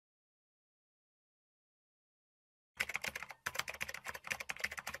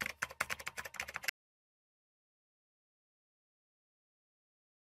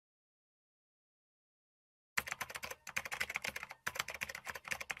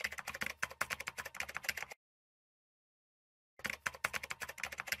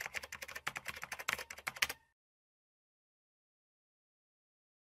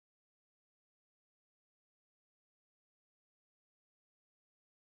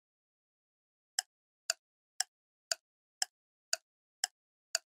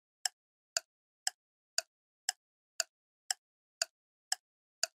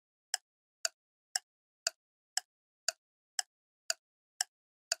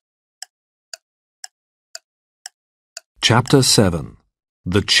Chapter 7.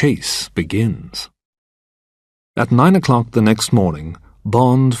 The Chase Begins. At 9 o'clock the next morning,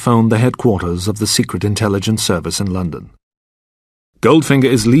 Bond phoned the headquarters of the Secret Intelligence Service in London. "Goldfinger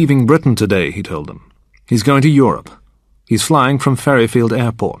is leaving Britain today," he told them. "He's going to Europe. He's flying from Ferryfield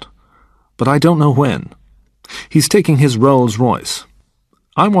Airport. But I don't know when. He's taking his Rolls-Royce.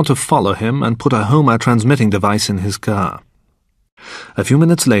 I want to follow him and put a Homer transmitting device in his car." A few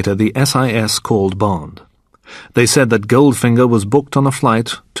minutes later, the SIS called Bond. They said that Goldfinger was booked on a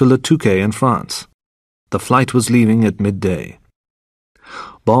flight to Le Touquet in France. The flight was leaving at midday.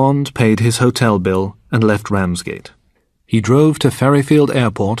 Bond paid his hotel bill and left Ramsgate. He drove to Ferryfield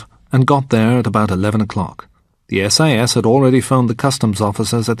Airport and got there at about 11 o'clock. The SIS had already phoned the customs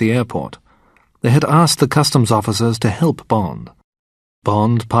officers at the airport. They had asked the customs officers to help Bond.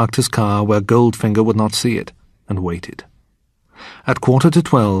 Bond parked his car where Goldfinger would not see it and waited. At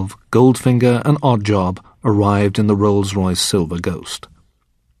 11:45, Goldfinger and Oddjob arrived in the Rolls-Royce Silver Ghost.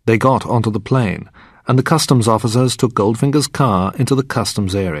 They got onto the plane, and the customs officers took Goldfinger's car into the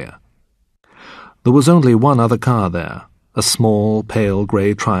customs area. There was only one other car there, a small, pale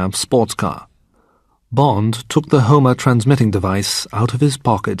grey Triumph sports car. Bond took the Homer transmitting device out of his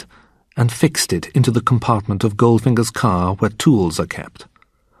pocket and fixed it into the compartment of Goldfinger's car where tools are kept.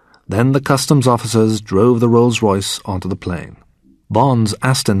 Then the customs officers drove the Rolls-Royce onto the plane. Bond's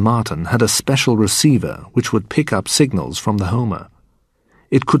Aston Martin had a special receiver which would pick up signals from the Homer.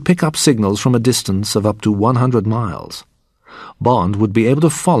 It could pick up signals from a distance of up to 100 miles. Bond would be able to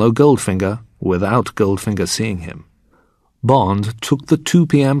follow Goldfinger without Goldfinger seeing him. Bond took the 2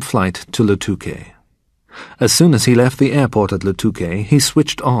 p.m. flight to Le Touquet. As soon as he left the airport at Le Touquet, he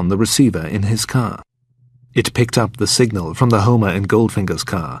switched on the receiver in his car. It picked up the signal from the Homer in Goldfinger's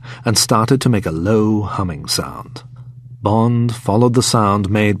car and started to make a low humming sound. Bond followed the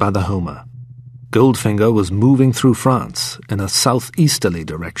sound made by the Homer. Goldfinger was moving through France in a southeasterly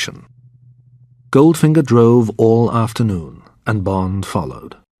direction. Goldfinger drove all afternoon, and Bond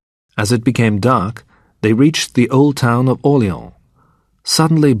followed. As it became dark, they reached the old town of Orléans.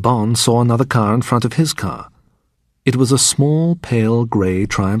 Suddenly Bond saw another car in front of his car. It was a small, pale grey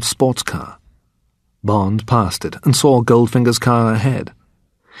Triumph sports car. Bond passed it and saw Goldfinger's car ahead.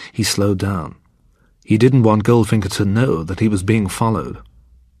 He slowed down. He didn't want Goldfinger to know that he was being followed.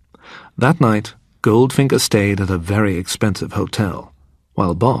 That night, Goldfinger stayed at a very expensive hotel,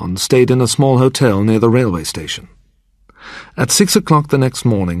 while Bond stayed in a small hotel near the railway station. At 6 o'clock the next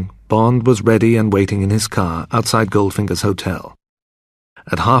morning, Bond was ready and waiting in his car outside Goldfinger's hotel.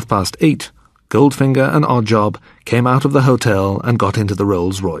 At 8:30, Goldfinger and Oddjob came out of the hotel and got into the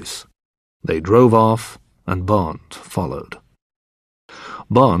Rolls-Royce. They drove off, and Bond followed.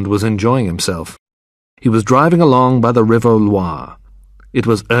 Bond was enjoying himself. He was driving along by the River Loire. It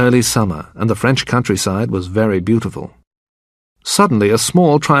was early summer, and the French countryside was very beautiful. Suddenly, a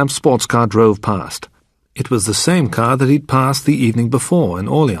small Triumph sports car drove past. It was the same car that he'd passed the evening before in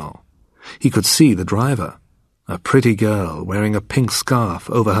Orléans. He could see the driver, a pretty girl wearing a pink scarf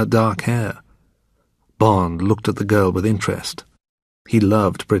over her dark hair. Bond looked at the girl with interest. He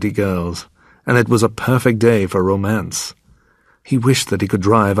loved pretty girls, and it was a perfect day for romance. He wished that he could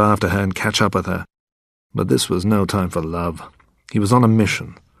drive after her and catch up with her. But this was no time for love. He was on a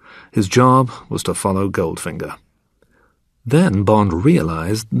mission. His job was to follow Goldfinger. Then Bond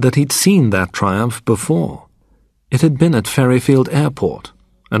realized that he'd seen that Triumph before. It had been at Ferryfield Airport,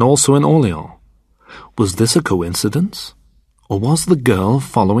 and also in Orléans. Was this a coincidence? Or was the girl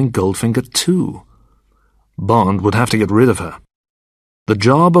following Goldfinger too? Bond would have to get rid of her. The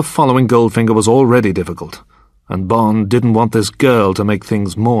job of following Goldfinger was already difficult, and Bond didn't want this girl to make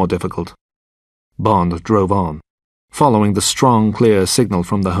things more difficult. Bond drove on, following the strong, clear signal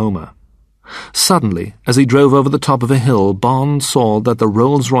from the Homer. Suddenly, as he drove over the top of a hill, Bond saw that the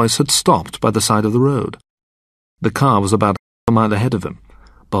Rolls-Royce had stopped by the side of the road. The car was about a mile ahead of him.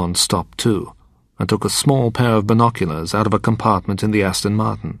 Bond stopped too, and took a small pair of binoculars out of a compartment in the Aston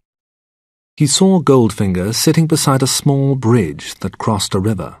Martin. He saw Goldfinger sitting beside a small bridge that crossed a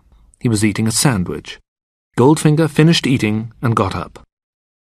river. He was eating a sandwich. Goldfinger finished eating and got up.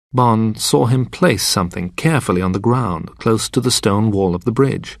 Bond saw him place something carefully on the ground close to the stone wall of the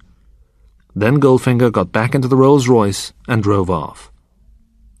bridge. Then Goldfinger got back into the Rolls-Royce and drove off.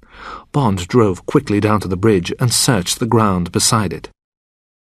 Bond drove quickly down to the bridge and searched the ground beside it.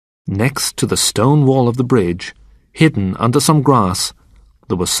 Next to the stone wall of the bridge, hidden under some grass,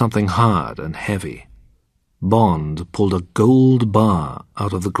 there was something hard and heavy. Bond pulled a gold bar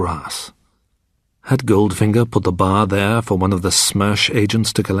out of the grass. Had Goldfinger put the bar there for one of the Smersh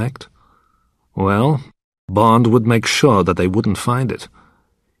agents to collect? Well, Bond would make sure that they wouldn't find it.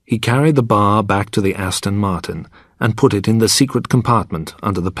 He carried the bar back to the Aston Martin and put it in the secret compartment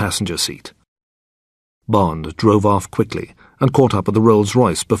under the passenger seat. Bond drove off quickly and caught up with the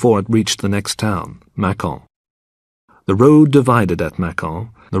Rolls-Royce before it reached the next town, Mâcon. The road divided at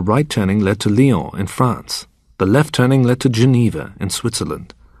Mâcon. The right turning led to Lyon in France. The left turning led to Geneva in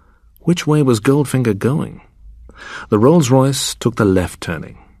Switzerland. Which way was Goldfinger going? The Rolls-Royce took the left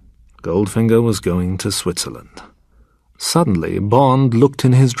turning. Goldfinger was going to Switzerland. Suddenly, Bond looked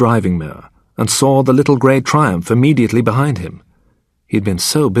in his driving mirror and saw the little grey Triumph immediately behind him. He'd been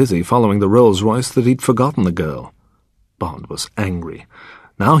so busy following the Rolls-Royce that he'd forgotten the girl. Bond was angry.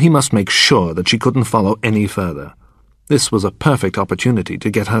 Now he must make sure that she couldn't follow any further. This was a perfect opportunity to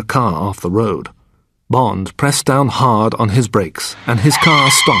get her car off the road. Bond pressed down hard on his brakes, and his car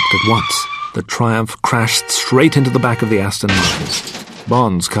stopped at once. The Triumph crashed straight into the back of the Aston Martin.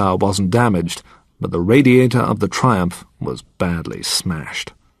 Bond's car wasn't damaged, but the radiator of the Triumph was badly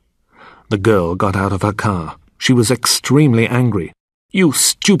smashed. The girl got out of her car. She was extremely angry. "You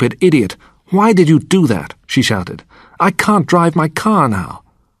stupid idiot! Why did you do that?" she shouted. "I can't drive my car now."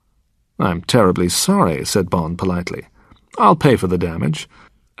 "I'm terribly sorry," said Bond politely. "I'll pay for the damage,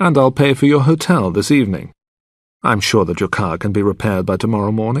 and I'll pay for your hotel this evening. I'm sure that your car can be repaired by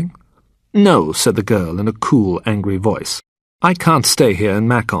tomorrow morning." "No," said the girl in a cool, angry voice. "I can't stay here in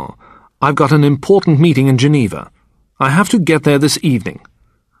Mâcon. I've got an important meeting in Geneva. I have to get there this evening.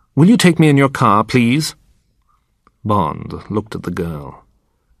 Will you take me in your car, please?" Bond looked at the girl.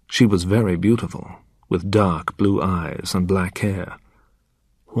 She was very beautiful, with dark blue eyes and black hair.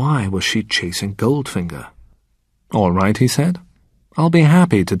 Why was she chasing Goldfinger? "All right," he said. "I'll be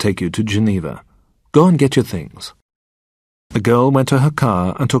happy to take you to Geneva. Go and get your things." The girl went to her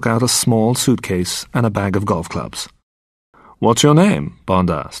car and took out a small suitcase and a bag of golf clubs. "What's your name?" Bond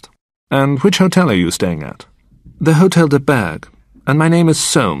asked. "And which hotel are you staying at?" "The Hotel de Berg, and my name is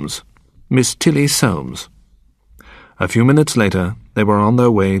Soames, Miss Tilly Soames." A few minutes later, they were on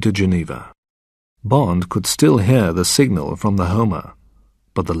their way to Geneva. Bond could still hear the signal from the Homer,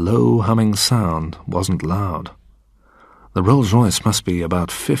 but the low humming sound wasn't loud. The Rolls-Royce must be about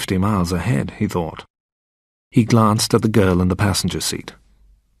 50 miles ahead, he thought. He glanced at the girl in the passenger seat.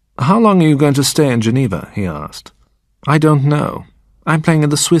 "How long are you going to stay in Geneva?" he asked. "I don't know. I'm playing in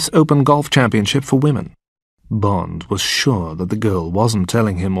the Swiss Open Golf Championship for women." Bond was sure that the girl wasn't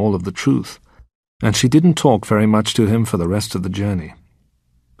telling him all of the truth, and she didn't talk very much to him for the rest of the journey.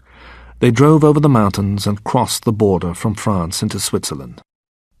 They drove over the mountains and crossed the border from France into Switzerland.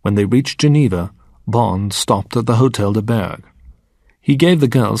 When they reached Geneva, Bond stopped at the Hotel de Berg. He gave the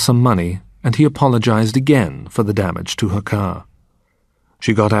girl some money, and he apologized again for the damage to her car.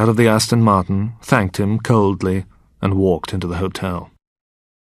 She got out of the Aston Martin, thanked him coldly, and walked into the hotel.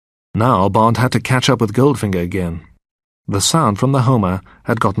 Now Bond had to catch up with Goldfinger again. The sound from the Homer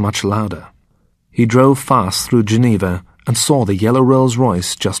had got much louder. He drove fast through Geneva and saw the yellow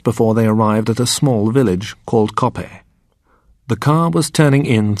Rolls-Royce just before they arrived at a small village called Coppet. The car was turning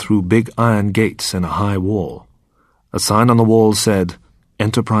in through big iron gates in a high wall. A sign on the wall said,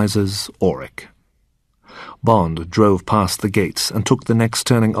 "Enterprises, Auric." Bond drove past the gates and took the next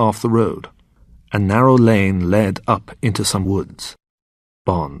turning off the road. A narrow lane led up into some woods.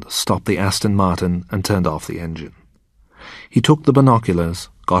 Bond stopped the Aston Martin and turned off the engine. He took the binoculars,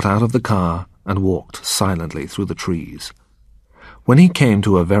 got out of the car, and walked silently through the trees. When he came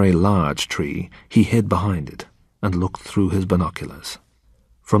to a very large tree, he hid behind it and looked through his binoculars.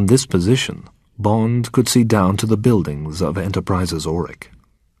 From this position, Bond could see down to the buildings of Enterprises Auric.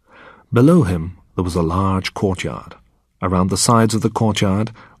 Below him there was a large courtyard. Around the sides of the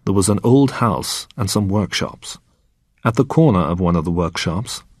courtyard there was an old house and some workshops. At the corner of one of the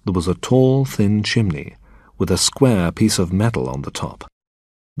workshops there was a tall, thin chimney with a square piece of metal on the top.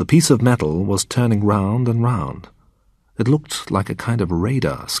 The piece of metal was turning round and round. It looked like a kind of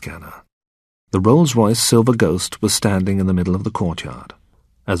radar scanner. The Rolls-Royce Silver Ghost was standing in the middle of the courtyard.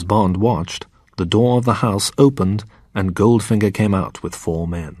 As Bond watched, the door of the house opened and Goldfinger came out with 4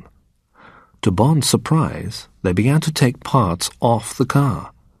 men. To Bond's surprise, they began to take parts off the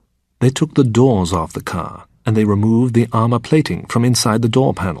car. They took the doors off the car, and they removed the armor plating from inside the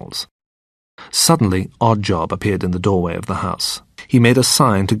door panels. Suddenly, Oddjob appeared in the doorway of the house. He made a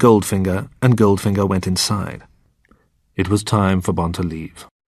sign to Goldfinger, and Goldfinger went inside. It was time for Bond to leave.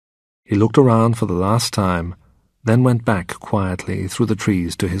 He looked around for the last time, then went back quietly through the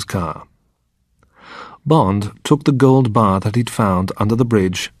trees to his car. Bond took the gold bar that he'd found under the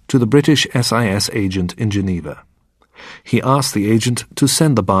bridge to the British SIS agent in Geneva. He asked the agent to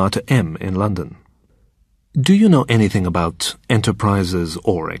send the bar to M in London. "Do you know anything about Enterprises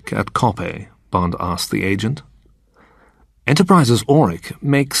Auric at Coppet?" Bond asked the agent. "Enterprises Auric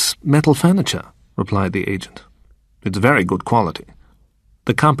makes metal furniture," replied the agent. It's very good quality.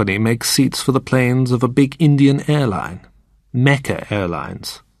 The company makes seats for the planes of a big Indian airline, Mecca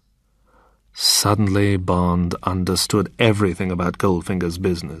Airlines." Suddenly Bond understood everything about Goldfinger's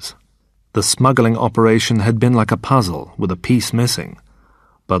business. The smuggling operation had been like a puzzle with a piece missing.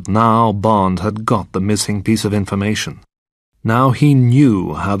 But now Bond had got the missing piece of information. Now he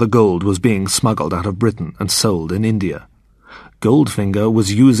knew how the gold was being smuggled out of Britain and sold in India. Goldfinger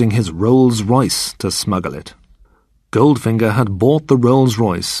was using his Rolls-Royce to smuggle it. Goldfinger had bought the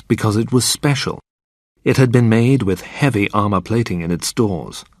Rolls-Royce because it was special. It had been made with heavy armor plating in its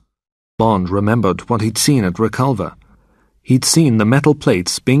doors. Bond remembered what he'd seen at Reculver. He'd seen the metal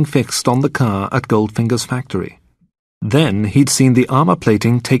plates being fixed on the car at Goldfinger's factory. Then he'd seen the armor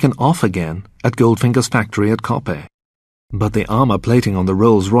plating taken off again at Goldfinger's factory at Coppet. But the armor plating on the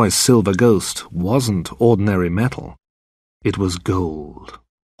Rolls-Royce Silver Ghost wasn't ordinary metal. It was gold.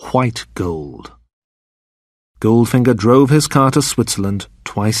 White gold. Goldfinger drove his car to Switzerland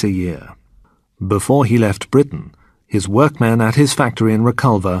twice a year. Before he left Britain, his workmen at his factory in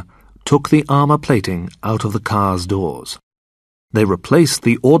Reculver took the armor plating out of the car's doors. They replaced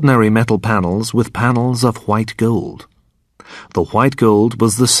the ordinary metal panels with panels of white gold. The white gold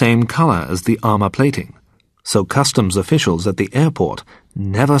was the same color as the armor plating, so customs officials at the airport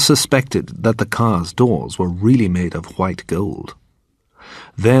never suspected that the car's doors were really made of white gold.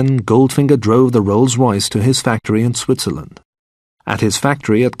 Then Goldfinger drove the Rolls-Royce to his factory in Switzerland. At his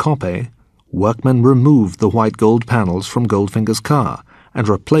factory at Coppet, workmen removed the white gold panels from Goldfinger's car and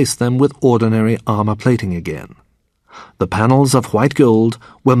replaced them with ordinary armor plating again. The panels of white gold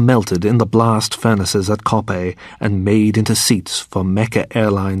were melted in the blast furnaces at Coppet and made into seats for Mecca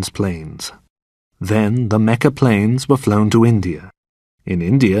Airlines planes. Then the Mecca planes were flown to India. In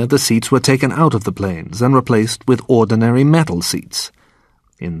India, the seats were taken out of the planes and replaced with ordinary metal seats.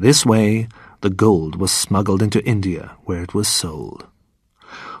 In this way, the gold was smuggled into India, where it was sold.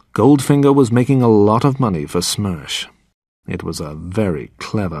 Goldfinger was making a lot of money for Smersh. It was a very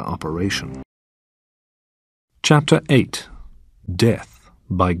clever operation. Chapter 8. Death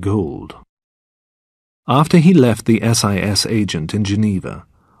by Gold. After he left the SIS agent in Geneva,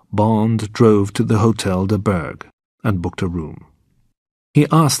 Bond drove to the Hotel de Berg and booked a room. He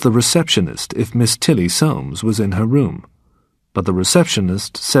asked the receptionist if Miss Tilly Soames was in her room, but the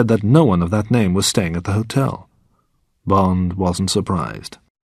receptionist said that no one of that name was staying at the hotel. Bond wasn't surprised.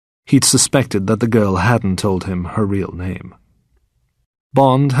 He'd suspected that the girl hadn't told him her real name.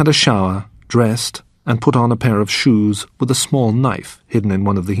 Bond had a shower, dressed, and put on a pair of shoes with a small knife hidden in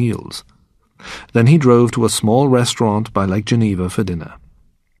one of the heels. Then he drove to a small restaurant by Lake Geneva for dinner.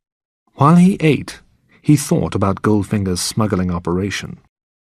 While he ate, he thought about Goldfinger's smuggling operation.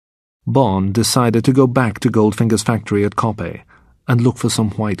 Bond decided to go back to Goldfinger's factory at Coppet and look for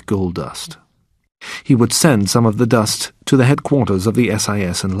some white gold dust. He would send some of the dust to the headquarters of the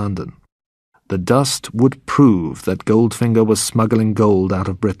SIS in London. The dust would prove that Goldfinger was smuggling gold out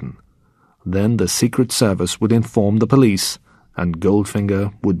of Britain. Then the Secret Service would inform the police, and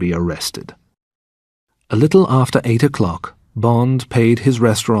Goldfinger would be arrested. A little after 8 o'clock, Bond paid his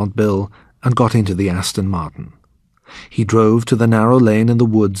restaurant bill and got into the Aston Martin. He drove to the narrow lane in the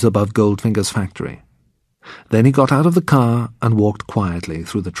woods above Goldfinger's factory. Then he got out of the car and walked quietly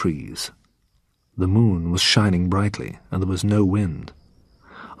through the trees. The moon was shining brightly, and there was no wind.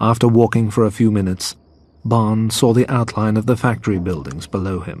 After walking for a few minutes, Bond saw the outline of the factory buildings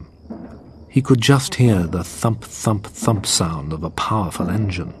below him. He could just hear the thump, thump, thump sound of a powerful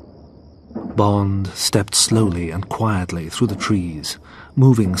engine. Bond stepped slowly and quietly through the trees,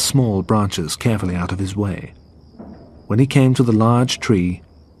 moving small branches carefully out of his way. When he came to the large tree,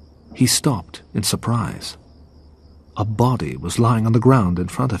 he stopped in surprise. A body was lying on the ground in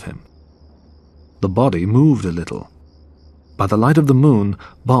front of him. The body moved a little. By the light of the moon,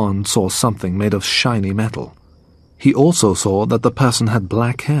 Bond saw something made of shiny metal. He also saw that the person had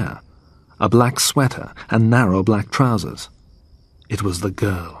black hair, a black sweater, and narrow black trousers. It was the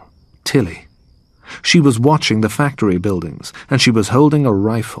girl, Tilly. She was watching the factory buildings, and she was holding a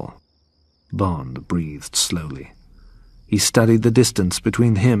rifle. Bond breathed slowly. He studied the distance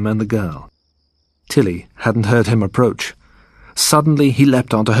between him and the girl. Tilly hadn't heard him approach. Suddenly he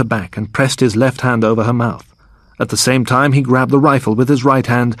leapt onto her back and pressed his left hand over her mouth. At the same time he grabbed the rifle with his right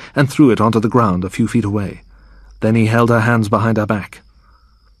hand and threw it onto the ground a few feet away. Then he held her hands behind her back.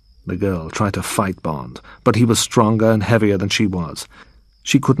 The girl tried to fight Bond, but he was stronger and heavier than she was.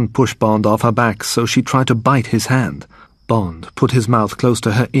 She couldn't push Bond off her back, so she tried to bite his hand. Bond put his mouth close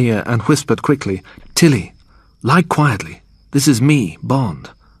to her ear and whispered quickly, "Tilly, lie quietly. This is me, Bond.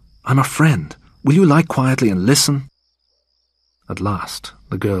 I'm a friend. Will you lie quietly and listen?" At last,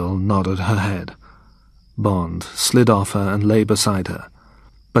 the girl nodded her head. Bond slid off her and lay beside her,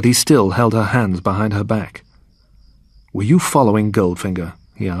 but he still held her hands behind her back. "Were you following Goldfinger?"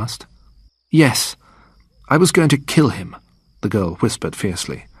 he asked. "Yes. I was going to kill him," the girl whispered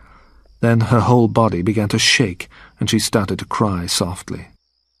fiercely. Then her whole body began to shake, and she started to cry softly.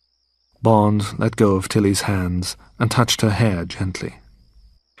 Bond let go of Tilly's hands and touched her hair gently.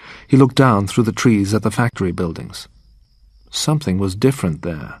 He looked down through the trees at the factory buildings. Something was different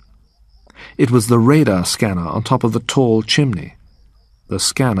there. It was the radar scanner on top of the tall chimney. The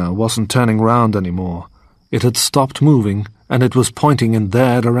scanner wasn't turning round anymore. It had stopped moving, and it was pointing in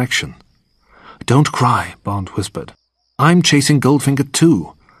their direction. "Don't cry," Bond whispered. "I'm chasing Goldfinger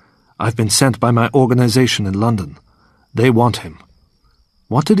too. I've been sent by my organization in London. They want him."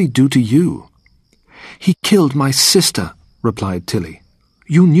 "What did he do to you?" "He killed my sister," replied Tilly.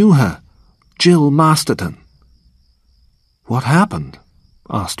 "You knew her, Jill Masterton." "What happened?"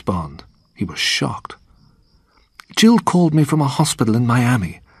 asked Bond. He was shocked. "Jill called me from a hospital in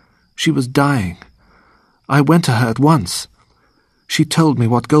Miami. She was dying. I went to her at once. She told me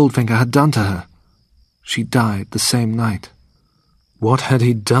what Goldfinger had done to her. She died the same night." "What had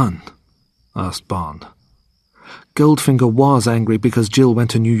he done?" asked Bond. "Goldfinger was angry because Jill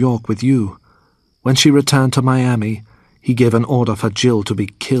went to New York with you. When she returned to Miami, he gave an order for Jill to be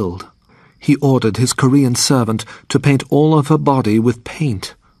killed. He ordered his Korean servant to paint all of her body with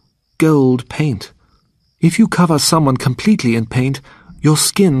paint. Gold paint. If you cover someone completely in paint, your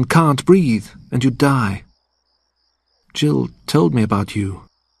skin can't breathe, and you die. Jill told me about you.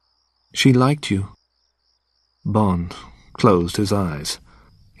 She liked you." Bond closed his eyes.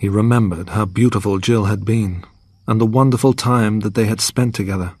 He remembered how beautiful Jill had been, and the wonderful time that they had spent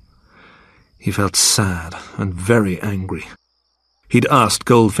together. He felt sad and very angry. He'd asked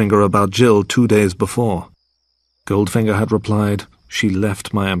Goldfinger about Jill 2 days before. Goldfinger had replied, "She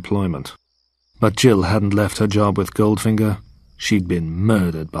left my employment." But Jill hadn't left her job with Goldfinger. She'd been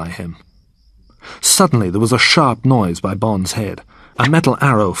murdered by him. Suddenly there was a sharp noise by Bond's head. A metal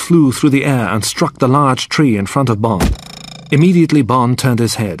arrow flew through the air and struck the large tree in front of Bond. Immediately Bond turned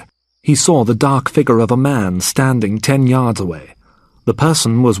his head. He saw the dark figure of a man standing 10 yards away. The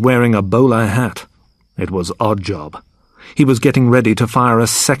person was wearing a bowler hat. It was Oddjob. He was getting ready to fire a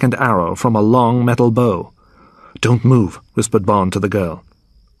second arrow from a long metal bow. "Don't move," whispered Bond to the girl.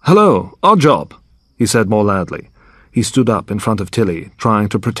 "Hello, Oddjob," he said more loudly. He stood up in front of Tilly, trying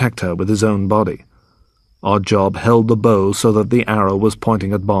to protect her with his own body. Oddjob held the bow so that the arrow was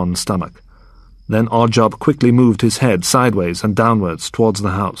pointing at Bond's stomach. Then Oddjob quickly moved his head sideways and downwards towards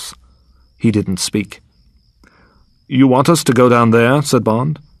the house. He didn't speak. "You want us to go down there?" said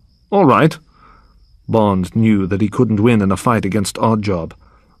Bond. "All right." Bond knew that he couldn't win in a fight against Oddjob.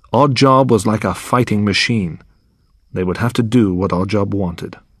 Oddjob was like a fighting machine. They would have to do what Oddjob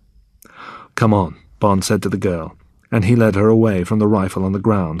wanted. "Come on," Bond said to the girl, and he led her away from the rifle on the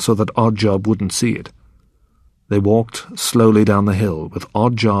ground so that Oddjob wouldn't see it. They walked slowly down the hill, with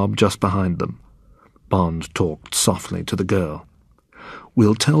Oddjob just behind them. Bond talked softly to the girl.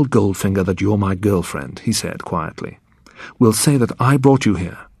 "We'll tell Goldfinger that you're my girlfriend," he said quietly. "We'll say that I brought you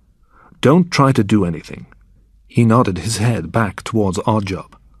here. Don't try to do anything." He nodded his head back towards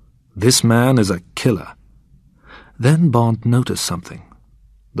Oddjob. "This man is a killer." Then Bond noticed something.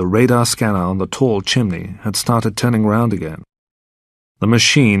 The radar scanner on the tall chimney had started turning round again. The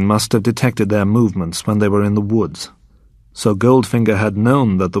machine must have detected their movements when they were in the woods. So Goldfinger had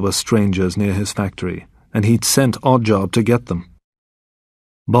known that there were strangers near his factory, and he'd sent Oddjob to get them.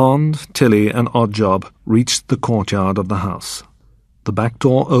 Bond, Tilly, and Oddjob reached the courtyard of the house. The back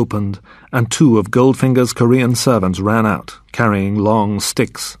door opened, and 2 of Goldfinger's Korean servants ran out, carrying long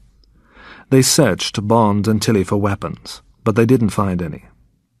sticks. They searched Bond and Tilly for weapons, but they didn't find any.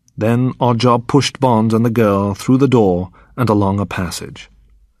 Then Oddjob pushed Bond and the girl through the door and along a passage.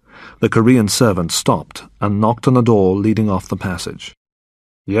 The Korean servant stopped and knocked on the door leading off the passage.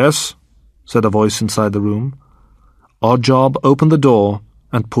 "Yes?" said a voice inside the room. Oddjob opened the door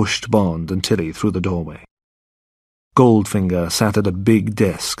and pushed Bond and Tilly through the doorway. Goldfinger sat at a big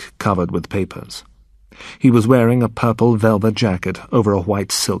desk covered with papers. He was wearing a purple velvet jacket over a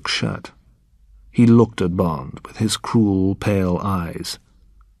white silk shirt. He looked at Bond with his cruel, pale eyes.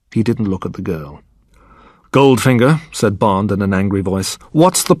 He didn't look at the girl. "Goldfinger," said Bond in an angry voice,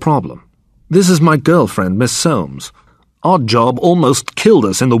 "what's the problem? This is my girlfriend, Miss Soames. Oddjob almost killed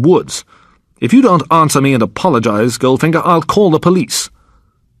us in the woods. If you don't answer me and apologize, Goldfinger, I'll call the police."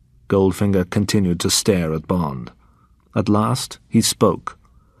 Goldfinger continued to stare at Bond. At last he spoke.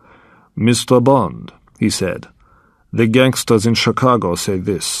 "Mr. Bond," he said, "the gangsters in Chicago say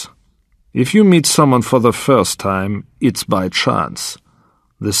this. If you meet someone for the first time, it's by chance.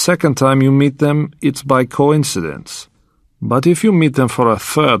 The second time you meet them, it's by coincidence. But if you meet them for a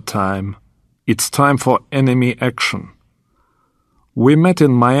third time, it's time for enemy action. We met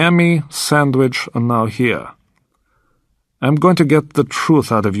in Miami, Sandwich, and now here. I'm going to get the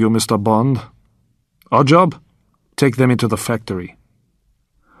truth out of you, Mr. Bond. Our job? Take them into the factory.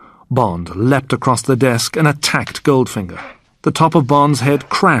 Bond leapt across the desk and attacked Goldfinger. The top of Bond's head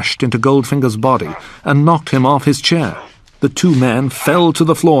crashed into Goldfinger's body and knocked him off his chair. The two men fell to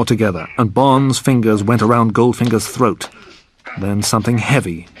the floor together, and Bond's fingers went around Goldfinger's throat. Then something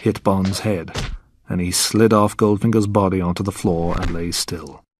heavy hit Bond's head, and he slid off Goldfinger's body onto the floor and lay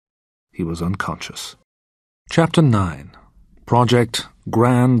still. He was unconscious. Chapter 9. Project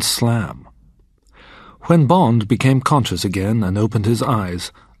Grand Slam. When Bond became conscious again and opened his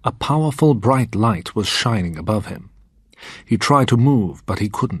eyes, a powerful bright light was shining above him. He tried to move, but he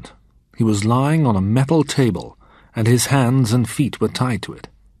couldn't. He was lying on a metal table, and his hands and feet were tied to it.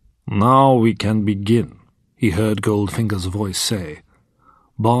 "Now we can begin," he heard Goldfinger's voice say.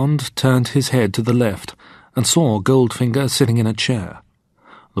 Bond turned his head to the left and saw Goldfinger sitting in a chair.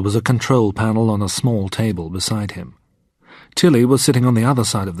 There was a control panel on a small table beside him. Tilly was sitting on the other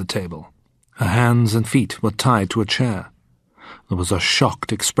side of the table. Her hands and feet were tied to a chair. There was a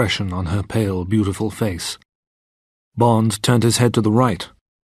shocked expression on her pale, beautiful face. Bond turned his head to the right.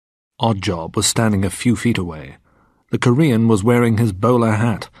 Oddjob was standing a few feet away. The Korean was wearing his bowler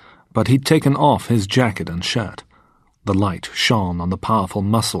hat, but he'd taken off his jacket and shirt. The light shone on the powerful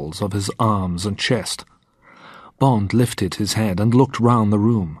muscles of his arms and chest. Bond lifted his head and looked round the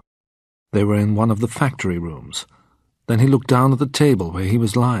room. They were in one of the factory rooms. Then he looked down at the table where he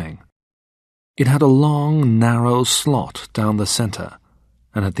was lying. It had a long, narrow slot down the center,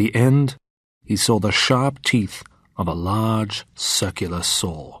 and at the end he saw the sharp teeth of a large, circular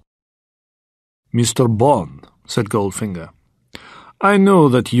saw. "Mr. Bond," said Goldfinger, "I know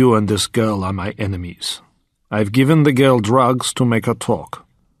that you and this girl are my enemies. I've given the girl drugs to make her talk.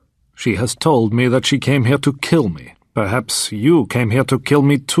 She has told me that she came here to kill me. Perhaps you came here to kill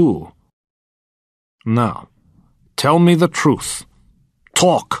me too. Now, tell me the truth.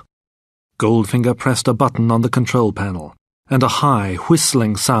 Talk!" Goldfinger pressed a button on the control panel, and a high,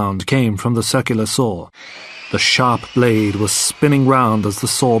 whistling sound came from the circular saw. The sharp blade was spinning round as the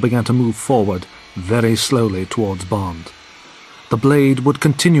saw began to move forward, very slowly towards Bond. The blade would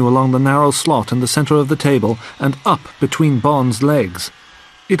continue along the narrow slot in the center of the table and up between Bond's legs.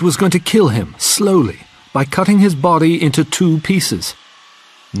 It was going to kill him, slowly, by cutting his body into two pieces.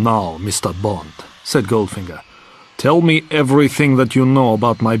 "Now, Mr. Bond," said Goldfinger, "tell me everything that you know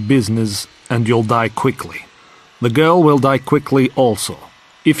about my business, and you'll die quickly. The girl will die quickly also.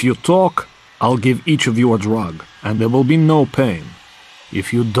 If you talk, I'll give each of you a drug, and there will be no pain.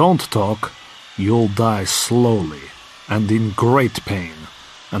 If you don't talk, you'll die slowly, and in great pain,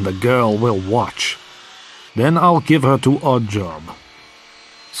 and the girl will watch. Then I'll give her to Oddjob.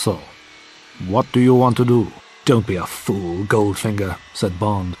 So, what do you want to do?" "Don't be a fool, Goldfinger," said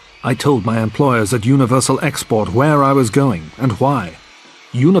Bond. "I told my employers at Universal Export where I was going, and why.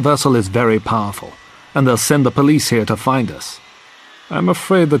 Universal is very powerful, and they'll send the police here to find us." "I'm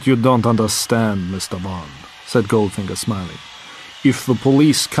afraid that you don't understand, Mr. Bond," said Goldfinger, smiling. "If the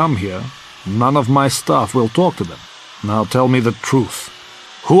police come here, none of my staff will talk to them. Now tell me the truth.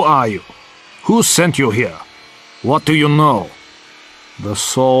 Who are you? Who sent you here? What do you know? The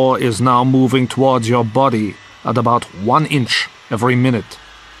saw is now moving towards your body at about 1 inch every minute."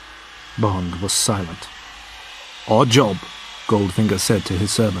 Bond was silent. "Oddjob," Goldfinger said to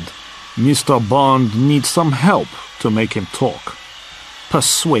his servant, "Mr. Bond needs some help to make him talk.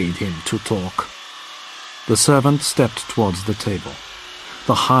 Persuade him to talk." The servant stepped towards the table.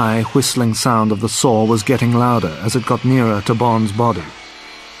 The high, whistling sound of the saw was getting louder as it got nearer to Bond's body.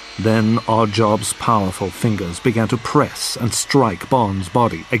 Then Oddjob's powerful fingers began to press and strike Bond's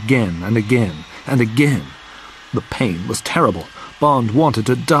body again and again and again. The pain was terrible. Bond wanted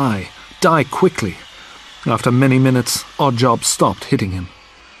to die quickly. After many minutes, Oddjob stopped hitting him.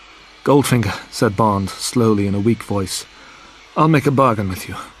 "Goldfinger," said Bond, slowly in a weak voice, "I'll make a bargain with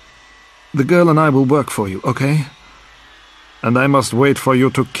you. The girl and I will work for you, okay?" "And I must wait for you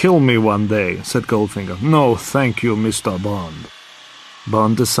to kill me one day," said Goldfinger. "No, thank you, Mr. Bond."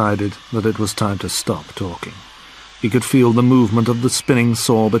 Bond decided that it was time to stop talking. He could feel the movement of the spinning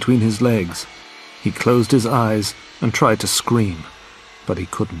saw between his legs. He closed his eyes and tried to scream, but he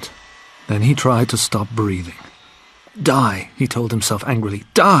couldn't. Then he tried to stop breathing. "Die," he told himself angrily.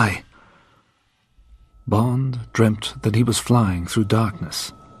 "Die!" Bond dreamt that he was flying through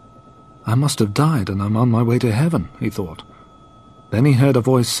darkness. "I must have died, and I'm on my way to heaven," he thought. Then he heard a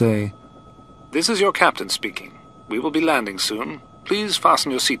voice say, "This is your captain speaking. We will be landing soon. Please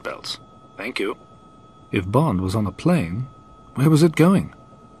fasten your seatbelts. Thank you. If Bond was on a plane, where was it going?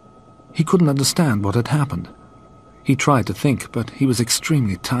 He couldn't understand what had happened. He tried to think, but he was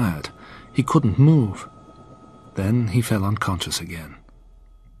extremely tired. He couldn't move. Then he fell unconscious again.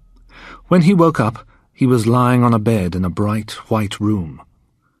 When he woke up, he was lying on a bed in a bright, white room.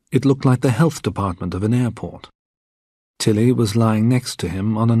 It looked like the health department of an airport. Tilly was lying next to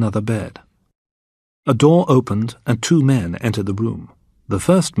him on another bed. A door opened and 2 men entered the room. The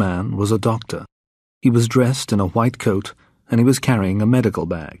first man was a doctor. He was dressed in a white coat and he was carrying a medical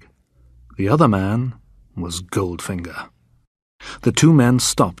bag. The other man was Goldfinger. The 2 men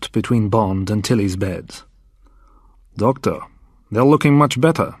stopped between Bond and Tilly's beds. "Doctor, they're looking much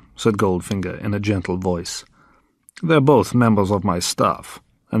better," said Goldfinger in a gentle voice. "They're both members of my staff,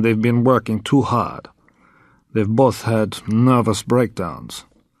 and they've been working too hard. They've both had nervous breakdowns.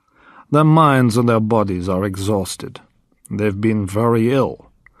 Their minds and their bodies are exhausted. They've been very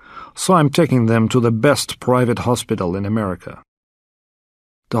ill. So I'm taking them to the best private hospital in America."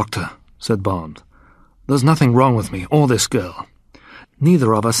 "Doctor," said Bond, "there's nothing wrong with me or this girl.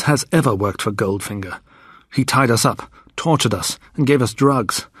 Neither of us has ever worked for Goldfinger. He tied us up, tortured us, and gave us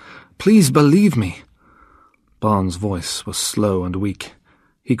drugs. Please believe me." Bond's voice was slow and weak.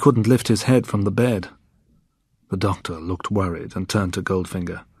 He couldn't lift his head from the bed. The doctor looked worried and turned to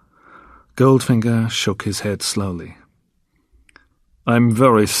Goldfinger. Goldfinger shook his head slowly. "I'm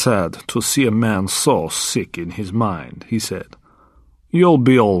very sad to see a man so sick in his mind," he said. "You'll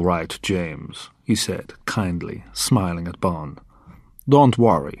be all right, James," he said, kindly, smiling at Bond. "Don't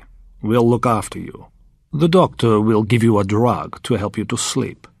worry. We'll look after you. The doctor will give you a drug to help you to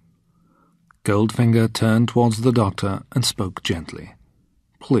sleep." Goldfinger turned towards the doctor and spoke gently.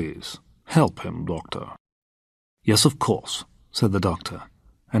 "Please, help him, doctor." "Yes, of course," said the doctor,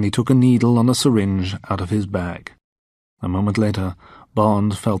 and he took a needle on a syringe out of his bag. A moment later,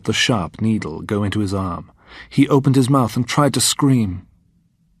 Bond felt the sharp needle go into his arm. He opened his mouth and tried to scream.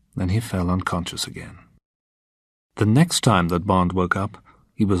 Then he fell unconscious again. The next time that Bond woke up,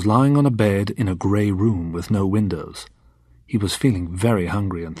 he was lying on a bed in a grey room with no windows. He was feeling very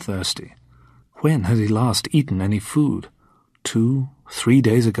hungry and thirsty. When had he last eaten any food? 2, 3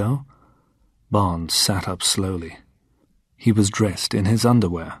 days ago? Bond sat up slowly. He was dressed in his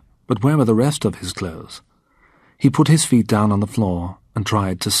underwear, but where were the rest of his clothes? He put his feet down on the floor and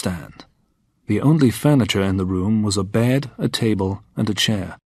tried to stand. The only furniture in the room was a bed, a table, and a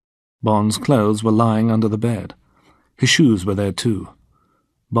chair. Bond's clothes were lying under the bed. His shoes were there too.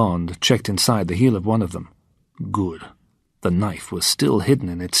 Bond checked inside the heel of one of them. Good. The knife was still hidden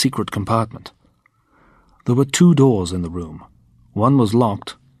in its secret compartment. There were 2 doors in the room. One was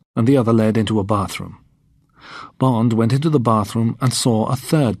locked, and the other led into a bathroom. Bond went into the bathroom and saw a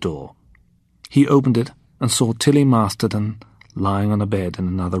 3rd door. He opened it and saw Tilly Masterton lying on a bed in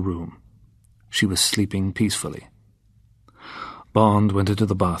another room. She was sleeping peacefully. Bond went into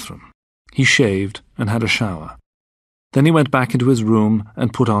the bathroom. He shaved and had a shower. Then he went back into his room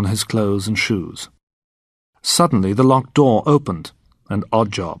and put on his clothes and shoes. Suddenly the locked door opened, and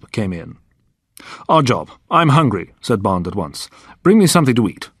Oddjob came in. "Oddjob, I'm hungry," said Bond at once. "Bring me something to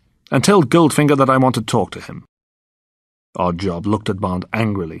eat, and tell Goldfinger that I want to talk to him." Oddjob looked at Bond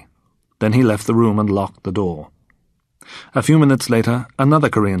angrily. Then he left the room and locked the door. A few minutes later, another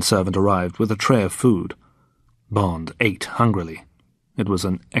Korean servant arrived with a tray of food. Bond ate hungrily. It was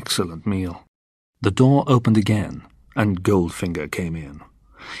an excellent meal. The door opened again, and Goldfinger came in.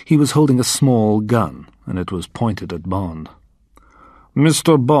 He was holding a small gun, and it was pointed at Bond.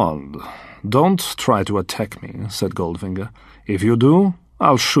 "Mr. Bond, don't try to attack me," said Goldfinger. "If you do,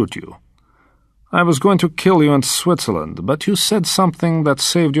 I'll shoot you. I was going to kill you in Switzerland, but you said something that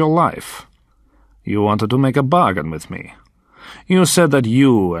saved your life. You wanted to make a bargain with me. You said that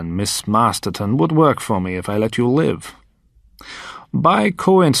you and Miss Masterton would work for me if I let you live. By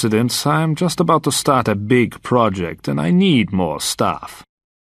coincidence, I'm just about to start a big project, and I need more staff.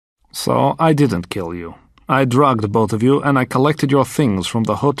 So I didn't kill you. I drugged both of you, and I collected your things from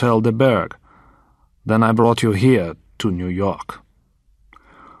the Hotel de Berg. Then I brought you here to New York."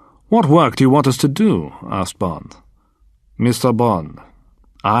 "What work do you want us to do?" asked Bond. "Mr. Bond,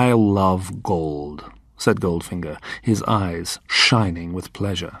 I love gold," said Goldfinger, his eyes shining with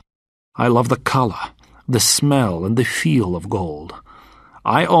pleasure. "I love the color, the smell, and the feel of gold.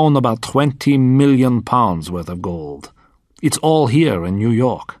 I own about 20 million pounds worth of gold. It's all here in New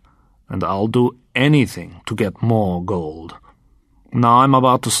York, and I'll do anything to get more gold. Now I'm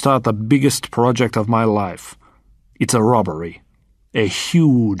about to start the biggest project of my life. It's a robbery. A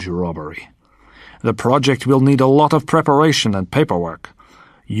huge robbery. The project will need a lot of preparation and paperwork.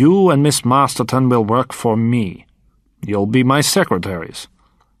 You and Miss Masterton will work for me. You'll be my secretaries.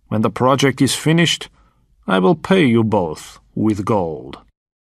 When the project is finished, I will pay you both with gold."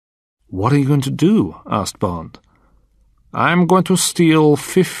 "What are you going to do?" asked Bond. "I'm going to steal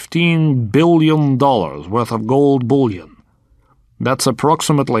 $15 billion worth of gold bullion. That's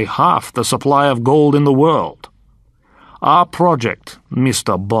approximately half the supply of gold in the world. Our project,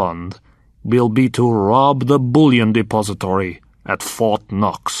 Mr. Bond, will be to rob the bullion depository at Fort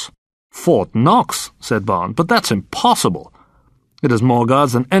Knox." "Fort Knox?" said Bond. "But that's impossible. It has more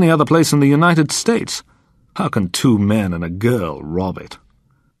guards than any other place in the United States. How can 2 men and a girl rob it?"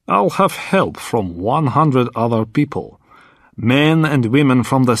 "I'll have help from 100 other people, men and women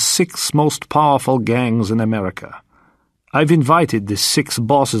from the 6 most powerful gangs in America. I've invited the 6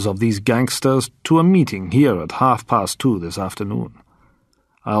 bosses of these gangsters to a meeting here at 2:30 this afternoon.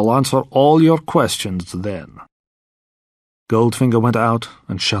 I'll answer all your questions then." Goldfinger went out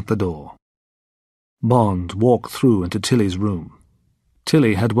and shut the door. Bond walked through into Tilly's room.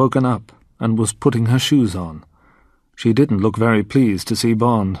 Tilly had woken up and was putting her shoes on. She didn't look very pleased to see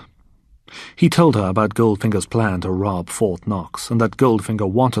Bond. He told her about Goldfinger's plan to rob Fort Knox and that Goldfinger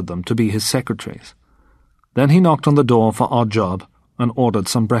wanted them to be his secretaries. Then he knocked on the door for Oddjob and ordered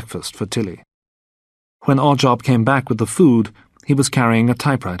some breakfast for Tilly. When Oddjob came back with the food, he was carrying a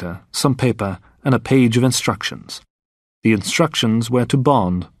typewriter, some paper, and a page of instructions. The instructions were to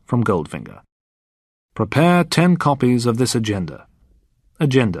Bond from Goldfinger. "Prepare 10 copies of this agenda.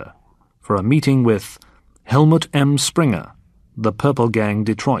 Agenda for a meeting with Helmut M. Springer, the Purple Gang,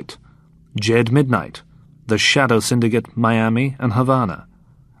 Detroit; Jed Midnight, the Shadow Syndicate, Miami and Havana;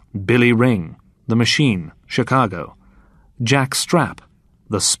 Billy Ring, the Machine, Chicago; Jack Strapp,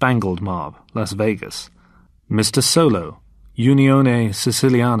 the Spangled Mob, Las Vegas; Mr. Solo, Unione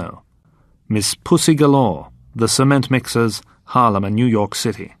Siciliano; Miss Pussy Galore, the Cement Mixers, Harlem and New York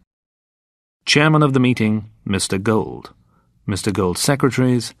City. Chairman of the meeting, Mr. Gold. Mr. Gold's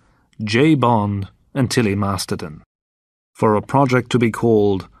secretaries, J. Bond and Tilly Masterton. For a project to be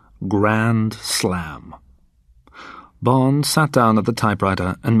called Grand Slam." Bond sat down at the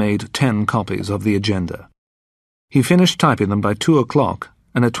typewriter and made 10 copies of the agenda. He finished typing them by 2 o'clock,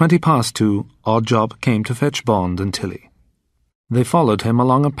 and at 2:20, Oddjob came to fetch Bond and Tilly. They followed him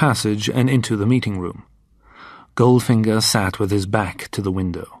along a passage and into the meeting room. Goldfinger sat with his back to the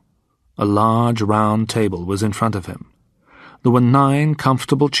window. A large round table was in front of him. There were 9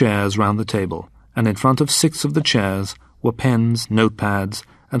 comfortable chairs round the table, and in front of 6 of the chairs were pens, notepads,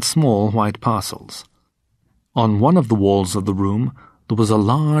 and small white parcels. On one of the walls of the room there was a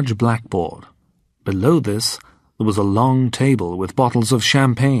large blackboard. Below this there was a long table with bottles of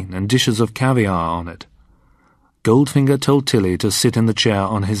champagne and dishes of caviar on it. Goldfinger told Tilly to sit in the chair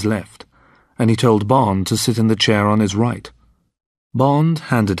on his left, and he told Bond to sit in the chair on his right. Bond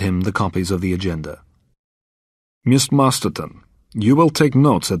handed him the copies of the agenda. "Miss Masterton, you will take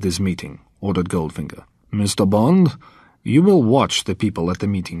notes at this meeting," ordered Goldfinger. "Mr. Bond, you will watch the people at the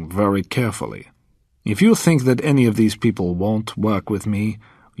meeting very carefully. If you think that any of these people won't work with me,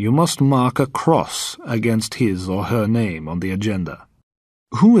 you must mark a cross against his or her name on the agenda."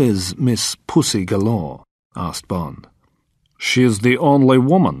 "Who is Miss Pussy Galore?" asked Bond. "She is the only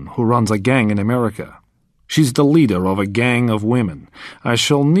woman who runs a gang in America. She's the leader of a gang of women. I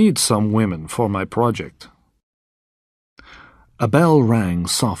shall need some women for my project." A bell rang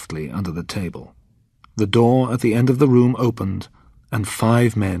softly under the table. The door at the end of the room opened, and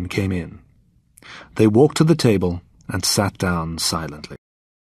 5 men came in. They walked to the table and sat down silently.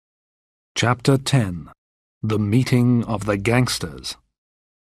 Chapter 10. The Meeting of the Gangsters.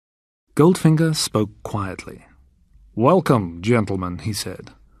 Goldfinger spoke quietly. "Welcome, gentlemen," he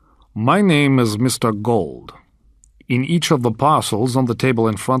said. "My name is Mr. Gold. In each of the parcels on the table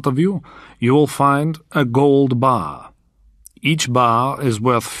in front of you, you will find a gold bar. Each bar is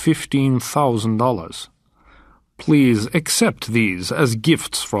worth $15,000. Please accept these as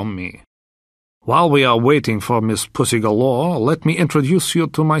gifts from me. While we are waiting for Miss Pussy Galore, let me introduce you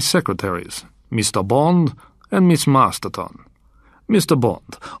to my secretaries, Mr. Bond and Miss Masterton. Mr.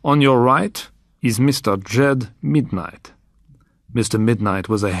 Bond, on your right is Mr. Jed Midnight." Mr. Midnight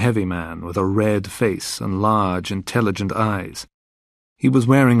was a heavy man with a red face and large, intelligent eyes. He was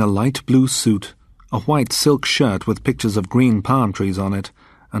wearing a light blue suit, a white silk shirt with pictures of green palm trees on it,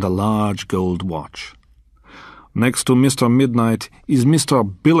 and a large gold watch. "Next to Mr. Midnight is Mr.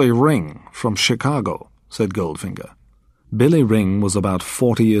 Billy Ring from Chicago," said Goldfinger. Billy Ring was about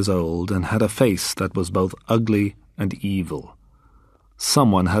 40 years old and had a face that was both ugly and evil.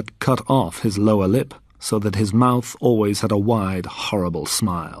 Someone had cut off his lower lip so that his mouth always had a wide, horrible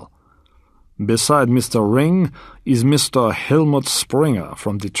smile. "Beside Mr. Ring is Mr. Helmut Springer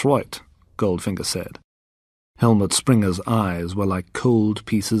from Detroit," Goldfinger said. Helmut Springer's eyes were like cold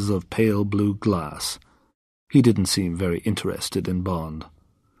pieces of pale blue glass. He didn't seem very interested in Bond.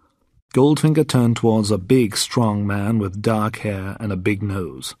 Goldfinger turned towards a big, strong man with dark hair and a big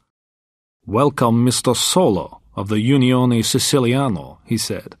nose. "Welcome, Mr. Solo, of the Unione Siciliano," he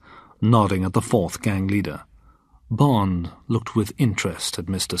said, nodding at the fourth gang leader. Bond looked with interest at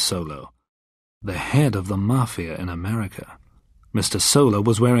Mr. Solo, the head of the Mafia in America. Mr. Solo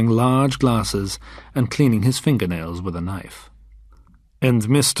was wearing large glasses and cleaning his fingernails with a knife. "And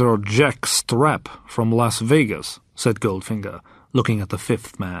Mr. Jack Strap from Las Vegas," said Goldfinger, looking at the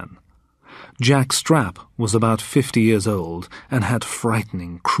fifth man. Jack Strap was about 50 years old and had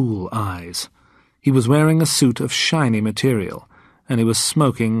frightening, cruel eyes. He was wearing a suit of shiny material, and he was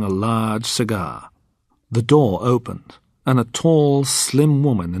smoking a large cigar. The door opened, and a tall, slim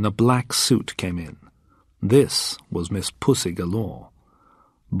woman in a black suit came in. This was Miss Pussy Galore.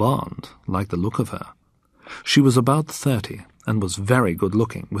 Bond liked the look of her. She was about 30 and was very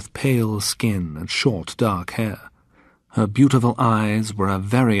good-looking, with pale skin and short dark hair. Her beautiful eyes were a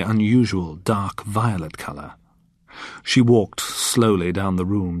very unusual dark violet color. She walked slowly down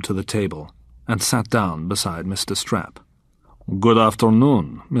the room to the table and sat down beside Mr. Strap. "Good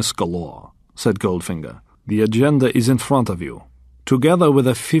afternoon, Miss Galore," said Goldfinger. "The agenda is in front of you, together with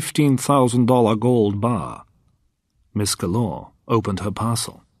a $15,000 gold bar." Miss Galore opened her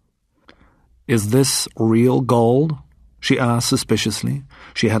parcel. "Is this real gold?" she asked suspiciously.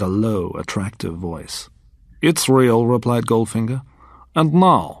 She had a low, attractive voice. "It's real," replied Goldfinger. "And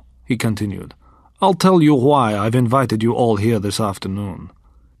now," he continued, "I'll tell you why I've invited you all here this afternoon.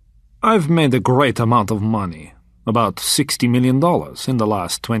 I've made a great amount of money, about $60 million in the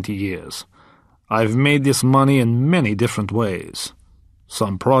last 20 years. I've made this money in many different ways.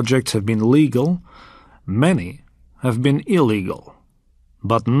 Some projects have been legal, many have been illegal,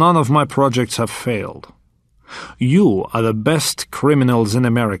 but none of my projects have failed. You are the best criminals in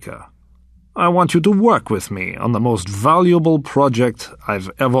America. I want you to work with me on the most valuable project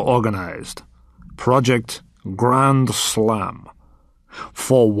I've ever organized. Project Grand Slam.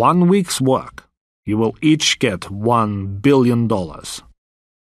 For 1 week's work, you will each get $1 billion.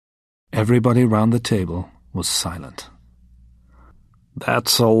 Everybody round the table was silent.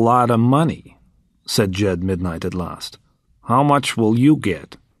 "That's a lot of money," said Jed Midnight at last. "How much will you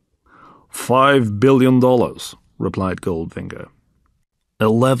get?" $5 billion, replied Goldfinger.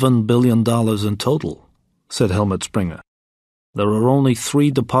 $11 billion in total, said Helmut Springer. There are only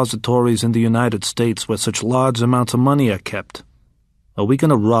 3 depositories in the United States where such large amounts of money are kept. Are we going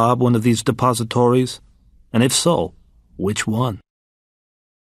to rob one of these depositories? And if so, which one?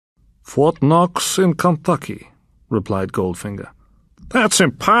 "Fort Knox in Kentucky," replied Goldfinger. "That's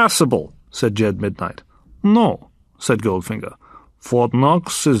impossible," said Jed Midnight. "No," said Goldfinger. "Fort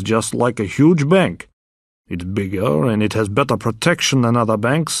Knox is just like a huge bank. It's bigger and it has better protection than other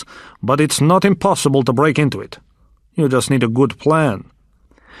banks, but it's not impossible to break into it. You just need a good plan."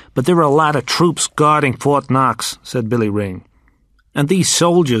 "But there are a lot of troops guarding Fort Knox," said Billy Ring. "And these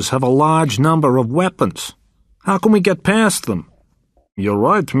soldiers have a large number of weapons. How can we get past them?" "You're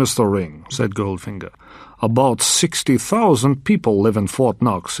right, Mr. Ring," said Goldfinger. "About 60,000 people live in Fort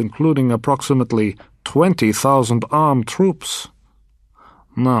Knox, including approximately 20,000 armed troops.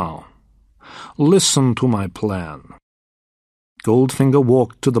 Now, listen to my plan." Goldfinger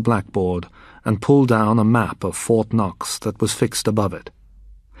walked to the blackboard and pulled down a map of Fort Knox that was fixed above it.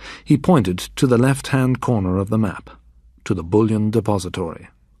 He pointed to the left-hand corner of the map, to the bullion depository.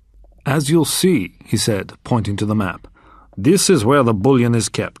 "As you'll see," he said, pointing to the map, "this is where the bullion is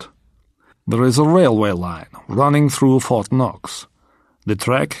kept. There is a railway line running through Fort Knox. The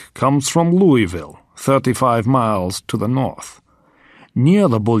track comes from Louisville, 35 miles to the north. Near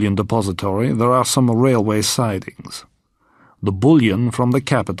the bullion depository there are some railway sidings. The bullion from the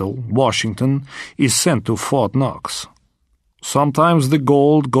capital, Washington, is sent to Fort Knox. Sometimes the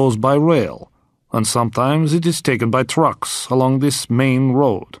gold goes by rail, and sometimes it is taken by trucks along this main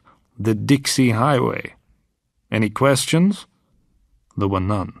road, the Dixie Highway. Any questions?" There were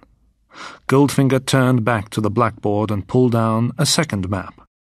none. Goldfinger turned back to the blackboard and pulled down a second map.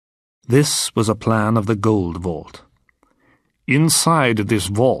 This was a plan of the gold vault. "Inside this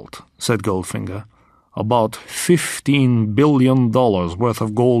vault," said Goldfinger, "about $15 billion worth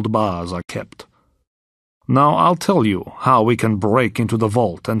of gold bars are kept. Now I'll tell you how we can break into the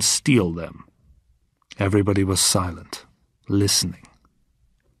vault and steal them." Everybody was silent, listening.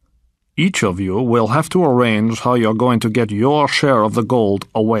 "Each of you will have to arrange how you're going to get your share of the gold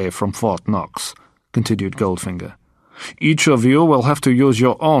away from Fort Knox," continued Goldfinger. "Each of you will have to use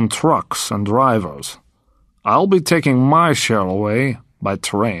your own trucks and drivers. I'll be taking my share away by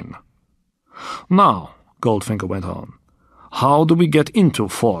train. Now, Goldfinger went on. "How do we get into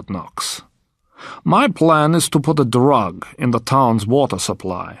Fort Knox? My plan is to put a drug in the town's water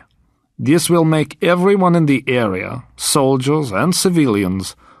supply. This will make everyone in the area, soldiers and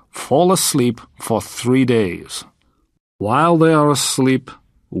civilians, fall asleep for 3 days. While they are asleep,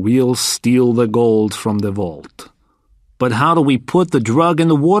 we'll steal the gold from the vault." "But how do we put the drug in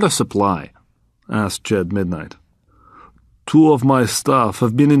the water supply?" asked Jed Midnight. "2 of my staff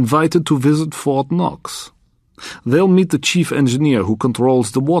have been invited to visit Fort Knox. They'll meet the chief engineer who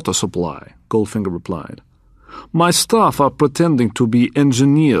controls the water supply," Goldfinger replied. "My staff are pretending to be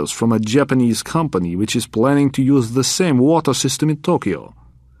engineers from a Japanese company which is planning to use the same water system in Tokyo.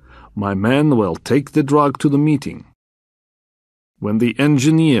 My men will take the drug to the meeting. When the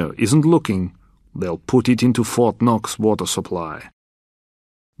engineer isn't looking, they'll put it into Fort Knox water supply."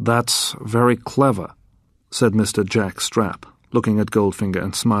 "That's very clever," said Mr. Jack Strapp, looking at Goldfinger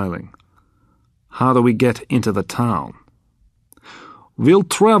and smiling. "How do we get into the town?" "We'll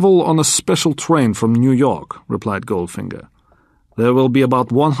travel on a special train from New York," replied Goldfinger. "There will be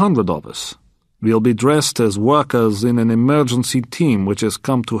about 100 of us. We'll be dressed as workers in an emergency team which has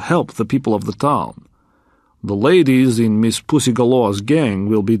come to help the people of the town. The ladies in Miss Pussy Galore's gang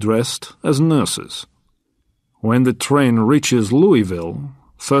will be dressed as nurses. When the train reaches Louisville,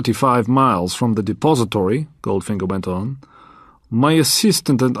 35 miles from the depository," Goldfinger went on, "my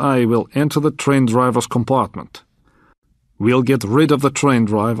assistant and I will enter the train driver's compartment. We'll get rid of the train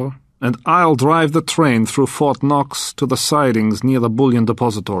driver, and I'll drive the train through Fort Knox to the sidings near the bullion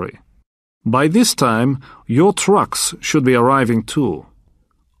depository. By this time, your trucks should be arriving too.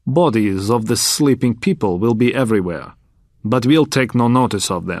 Bodies of the sleeping people will be everywhere, but we'll take no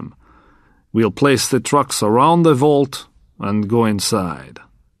notice of them. We'll place the trucks around the vault and go inside."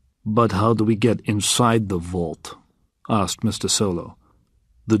 "But how do we get inside the vault?" asked Mr. Solo.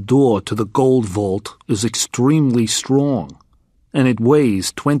 "The door to the gold vault is extremely strong, and it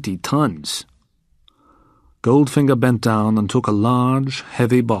weighs 20 tons. Goldfinger bent down and took a large,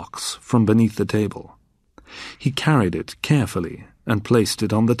 heavy box from beneath the table. He carried it carefully and placed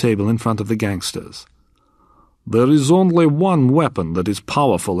it on the table in front of the gangsters. "There is only one weapon that is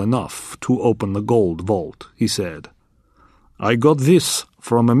powerful enough to open the gold vault," he said. "I got this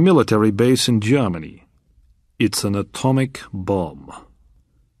from a military base in Germany. It's an atomic bomb."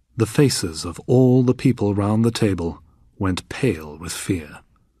 The faces of all the people round the table went pale with fear.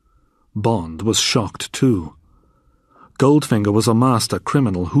 Bond was shocked too. Goldfinger was a master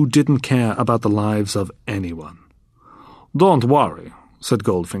criminal who didn't care about the lives of anyone. "Don't worry," said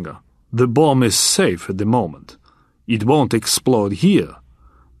Goldfinger. "The bomb is safe at the moment. It won't explode here.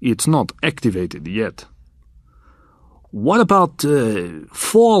 It's not activated yet." "What about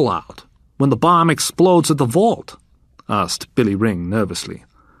fallout, when the bomb explodes at the vault?" asked Billy Ring nervously.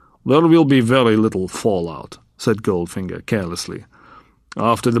 "There will be very little fallout," said Goldfinger carelessly.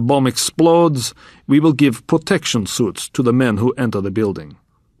 "After the bomb explodes, we will give protection suits to the men who enter the building.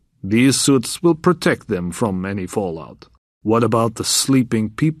 These suits will protect them from any fallout." "What about the sleeping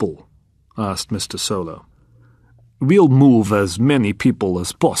people?" asked Mr. Solo. "We'll move as many people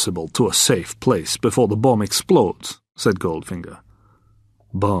as possible to a safe place before the bomb explodes," said Goldfinger.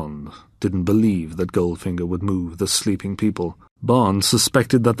 Bond didn't believe that Goldfinger would move the sleeping people. Bond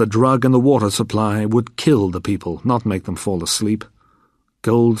suspected that the drug and the water supply would kill the people, not make them fall asleep.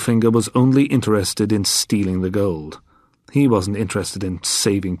 Goldfinger was only interested in stealing the gold. He wasn't interested in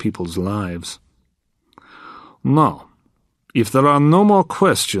saving people's lives. "Now, if there are no more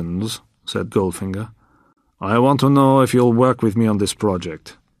questions," said Goldfinger, "I want to know if you'll work with me on this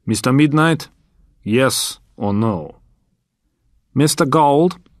project. Mr. Midnight, yes or no?" "Mr.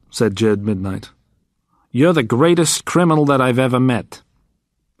 Gold," said Jed Midnight, "you're the greatest criminal that I've ever met.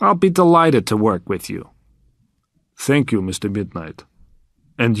 I'll be delighted to work with you." "Thank you, Mr. Midnight.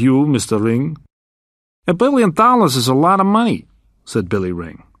 And you, Mr. Ring?" "$1 billion is a lot of money," said Billy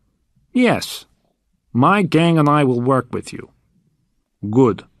Ring. "Yes, my gang and I will work with you."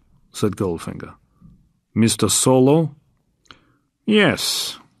 "Good," said Goldfinger. "Mr. Solo?"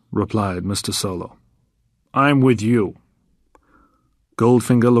 "Yes," replied Mr. Solo. "I'm with you."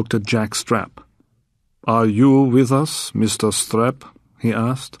 Goldfinger looked at Jack Strapp. "Are you with us, Mr. Strapp?" he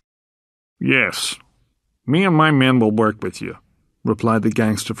asked. "Yes. Me and my men will work with you," replied the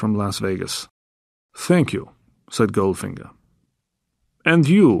gangster from Las Vegas. "Thank you," said Goldfinger. "And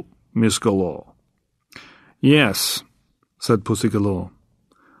you, Miss Galore?" "Yes," said Pussy Galore.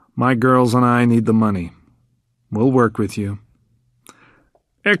 "My girls and I need the money. We'll work with you."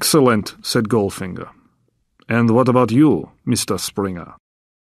 "Excellent," said Goldfinger. "And what about you, Mr. Springer?"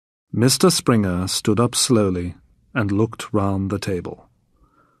 Mr. Springer stood up slowly and looked round the table.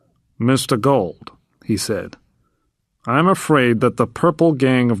 "Mr. Gold," he said. "I'm afraid that the Purple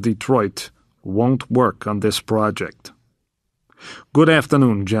Gang of Detroit won't work on this project. Good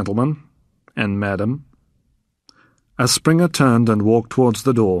afternoon, gentlemen, and madam." As Springer turned and walked towards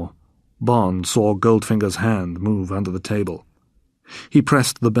the door, Bond saw Goldfinger's hand move under the table. He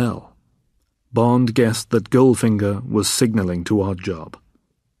pressed the bell. Bond guessed that Goldfinger was signaling to Oddjob.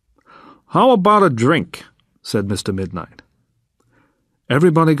 "How about a drink?" said Mr. Midnight.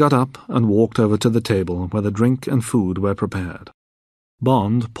 Everybody got up and walked over to the table where the drink and food were prepared.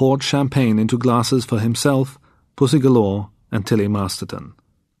 Bond poured champagne into glasses for himself, Pussy Galore, and Tilly Masterton.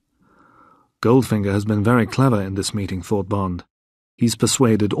 Goldfinger has been very clever in this meeting, thought Bond. He's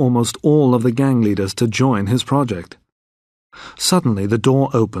persuaded almost all of the gang leaders to join his project. Suddenly the door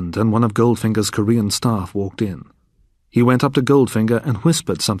opened and one of Goldfinger's Korean staff walked in. He went up to Goldfinger and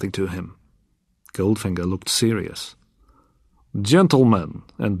whispered something to him. Goldfinger looked serious. "Gentlemen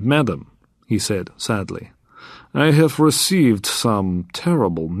and madam," he said sadly, "I have received some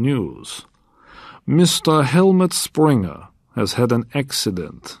terrible news. Mr. Helmut Springer has had an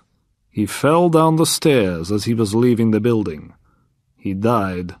accident. He fell down the stairs as he was leaving the building. He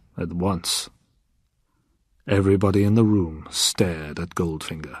died at once." Everybody in the room stared at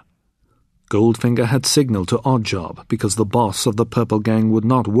Goldfinger. Goldfinger had signaled to Oddjob because the boss of the Purple Gang would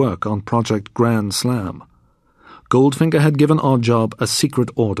not work on Project Grand Slam. Goldfinger had given Oddjob a secret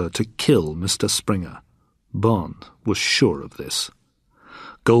order to kill Mr. Springer. Bond was sure of this.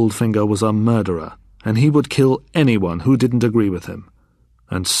 Goldfinger was a murderer, and he would kill anyone who didn't agree with him.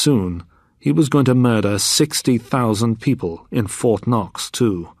 And soon he was going to murder 60,000 people in Fort Knox,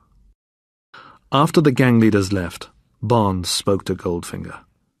 too. After the gang leaders left, Bond spoke to Goldfinger.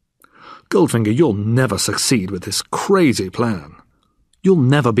 "Goldfinger, you'll never succeed with this crazy plan. You'll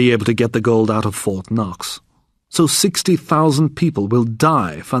never be able to get the gold out of Fort Knox. So 60,000 people will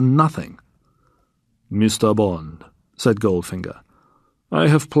die for nothing." "Mr. Bond," said Goldfinger, "I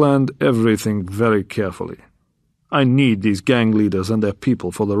have planned everything very carefully. I need these gang leaders and their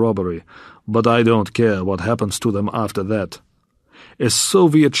people for the robbery, but I don't care what happens to them after that. A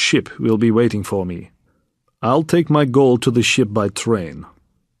Soviet ship will be waiting for me. I'll take my gold to the ship by train.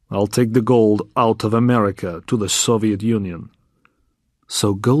 I'll take the gold out of America to the Soviet Union."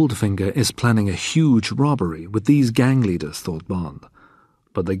 So Goldfinger is planning a huge robbery with these gang leaders, thought Bond.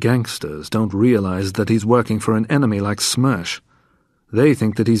 But the gangsters don't realize that he's working for an enemy like Smersh. They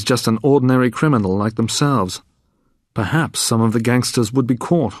think that he's just an ordinary criminal like themselves. Perhaps some of the gangsters would be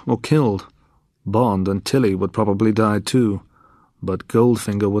caught or killed. Bond and Tilly would probably die too. But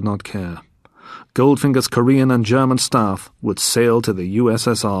Goldfinger would not care. Goldfinger's Korean and German staff would sail to the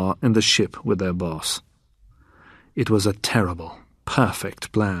USSR in the ship with their boss. It was a terrible,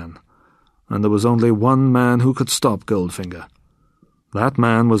 perfect plan, and there was only one man who could stop Goldfinger. That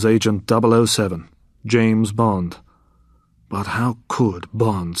man was Agent 007, James Bond. But how could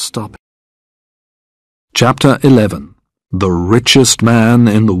Bond stop him? Chapter 11. The Richest Man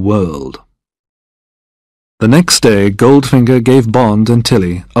in the World. The next day, Goldfinger gave Bond and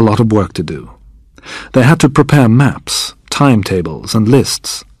Tilly a lot of work to do. They had to prepare maps, timetables, and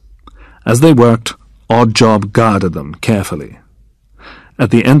lists. As they worked, Oddjob guarded them carefully. At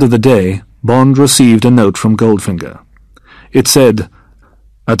the end of the day, Bond received a note from Goldfinger. It said,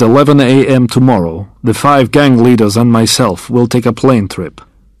 "At 11 a.m. tomorrow, the 5 gang leaders and myself will take a plane trip.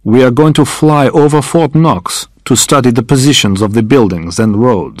 We are going to fly over Fort Knox to study the positions of the buildings and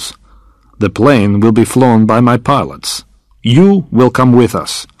roads. The plane will be flown by my pilots. You will come with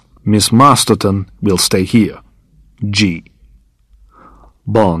us. Miss Masterton will stay here. G."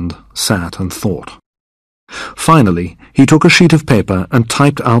 Bond sat and thought. Finally, he took a sheet of paper and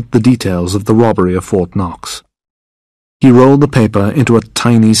typed out the details of the robbery of Fort Knox. He rolled the paper into a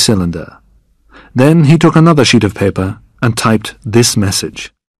tiny cylinder. Then he took another sheet of paper and typed this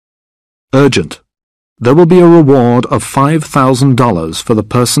message. "Urgent. There will be a reward of $5,000 for the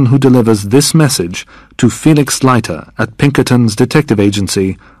person who delivers this message to Felix Leiter at Pinkerton's Detective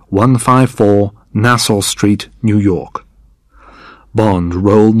Agency, 154 Nassau Street, New York." Bond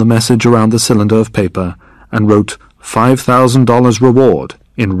rolled the message around the cylinder of paper and wrote $5,000 reward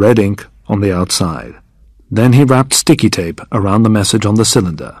in red ink on the outside. Then he wrapped sticky tape around the message on the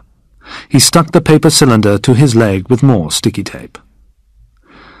cylinder. He stuck the paper cylinder to his leg with more sticky tape.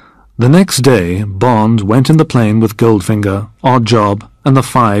 The next day, Bond went in the plane with Goldfinger, Oddjob, and the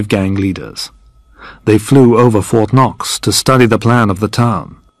 5 gang leaders. They flew over Fort Knox to study the plan of the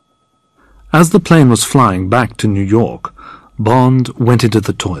town. As the plane was flying back to New York, Bond went into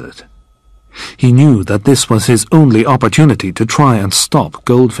the toilet. He knew that this was his only opportunity to try and stop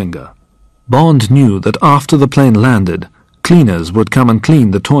Goldfinger. Bond knew that after the plane landed, cleaners would come and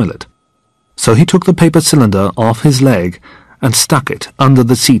clean the toilet. So he took the paper cylinder off his leg and stuck it under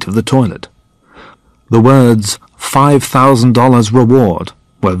the seat of the toilet. The words $5,000 reward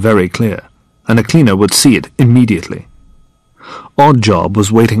were very clear, and a cleaner would see it immediately. Oddjob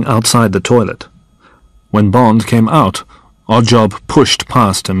was waiting outside the toilet. When Bond came out, Oddjob pushed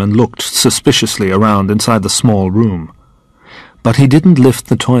past him and looked suspiciously around inside the small room. But he didn't lift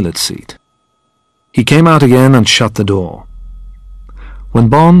the toilet seat. He came out again and shut the door. When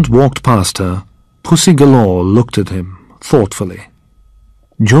Bond walked past her, Pussy Galore looked at him thoughtfully.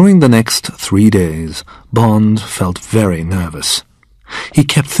 During the next 3 days, Bond felt very nervous. He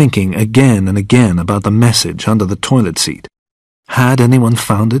kept thinking again and again about the message under the toilet seat. Had anyone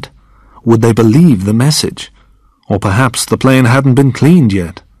found it? Would they believe the message? Or perhaps the plane hadn't been cleaned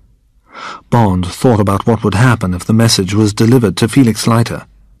yet. Bond thought about what would happen if the message was delivered to Felix Leiter.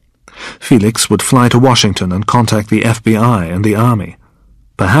 Felix would fly to Washington and contact the FBI and the Army.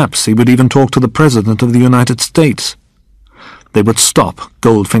 Perhaps he would even talk to the President of the United States. They would stop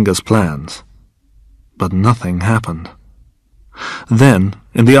Goldfinger's plans. But nothing happened. Then,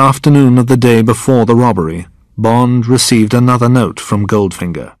 in the afternoon of the day before the robbery, Bond received another note from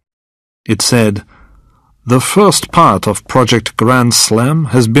Goldfinger. It said, "The first part of Project Grand Slam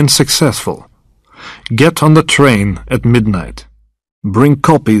has been successful. Get on the train at midnight. Bring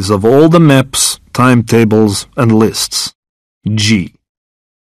copies of all the maps, timetables, and lists. G."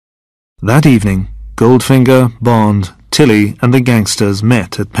 That evening, Goldfinger, Bond, Tilly, and the gangsters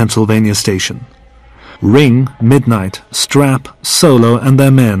met at Pennsylvania Station. Ring, Midnight, Strap, Solo, and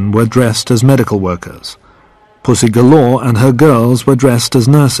their men were dressed as medical workers. Pussy Galore and her girls were dressed as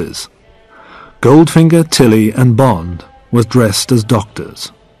nurses. Goldfinger, Tilly, and Bond were dressed as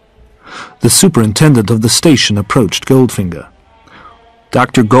doctors. The superintendent of the station approached Goldfinger.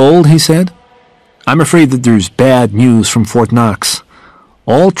 "Dr. Gold," he said, "I'm afraid that there's bad news from Fort Knox.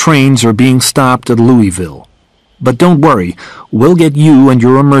 All trains are being stopped at Louisville. But don't worry, we'll get you and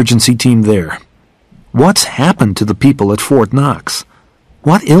your emergency team there. What's happened to the people at Fort Knox?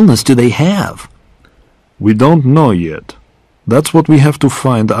 What illness do they have?" "We don't know yet. That's what we have to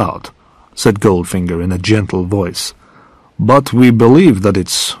find out," said Goldfinger in a gentle voice. "But we believe that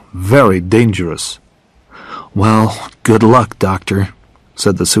it's very dangerous." "Well, good luck, Doctor,"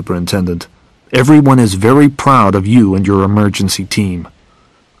 said the superintendent. "Everyone is very proud of you and your emergency team."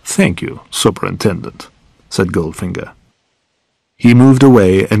 "Thank you, Superintendent," said Goldfinger. He moved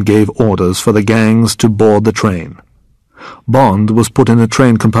away and gave orders for the gangs to board the train. Bond was put in a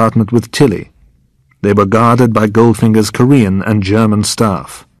train compartment with Tilly. They were guarded by Goldfinger's Korean and German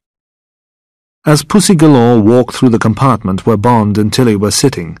staff. As Pussy Galore walked through the compartment where Bond and Tilly were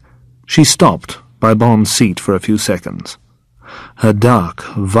sitting, she stopped by Bond's seat for a few seconds. Her dark,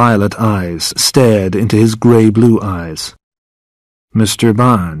 violet eyes stared into his grey-blue eyes. "Mr.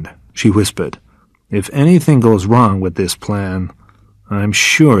 Bond," she whispered, "if anything goes wrong with this plan, I'm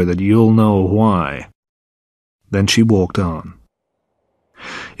sure that you'll know why." Then she walked on.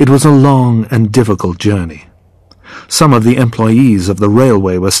 It was a long and difficult journey. Some of the employees of the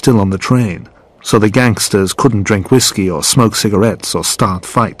railway were still on the train, so the gangsters couldn't drink whiskey or smoke cigarettes or start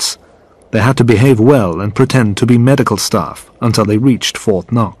fights. They had to behave well and pretend to be medical staff until they reached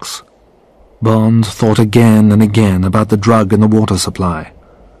Fort Knox. Bond thought again and again about the drug in the water supply.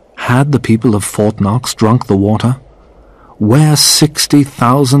 Had the people of Fort Knox drunk the water? Were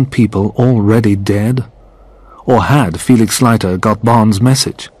 60,000 people already dead? Or had Felix Leiter got Bond's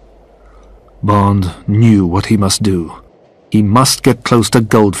message? Bond knew what he must do. He must get close to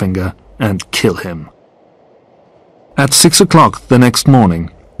Goldfinger and kill him. At 6 o'clock the next morning,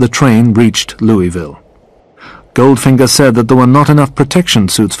 the train reached Louisville. Goldfinger said that there were not enough protection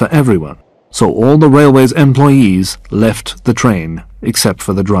suits for everyone, so all the railway's employees left the train, except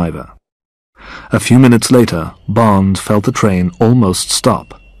for the driver. A few minutes later, Bond felt the train almost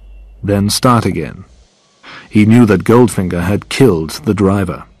stop, then start again. He knew that Goldfinger had killed the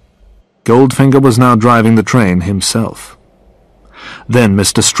driver. Goldfinger was now driving the train himself. Then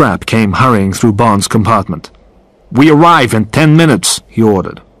Mr. Strap came hurrying through Bond's compartment. "We arrive in 10 minutes, he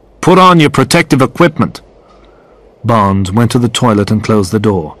ordered. "Put on your protective equipment." Bond went to the toilet and closed the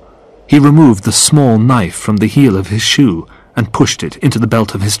door. He removed the small knife from the heel of his shoe and pushed it into the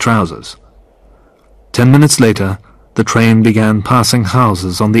belt of his trousers. 10 minutes later, the train began passing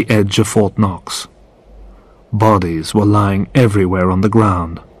houses on the edge of Fort Knox. Bodies were lying everywhere on the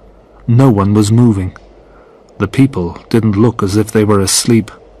ground. No one was moving. The people didn't look as if they were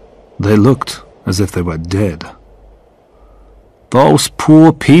asleep. They looked as if they were dead. "Those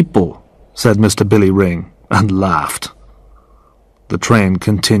poor people," said Mr. Billy Ring, and laughed. The train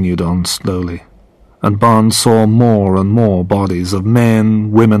continued on slowly, and Bond saw more and more bodies of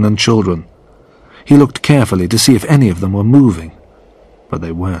men, women, and children. He looked carefully to see if any of them were moving, but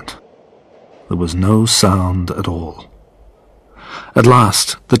they weren't. There was no sound at all. At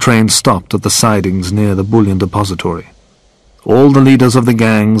last, the train stopped at the sidings near the bullion depository. All the leaders of the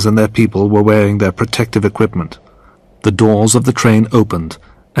gangs and their people were wearing their protective equipment. The doors of the train opened,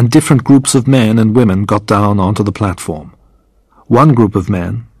 and different groups of men and women got down onto the platform. One group of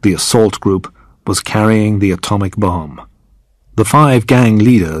men, the assault group, was carrying the atomic bomb. The 5 gang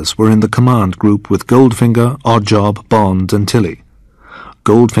leaders were in the command group with Goldfinger, Oddjob, Bond, and Tilly.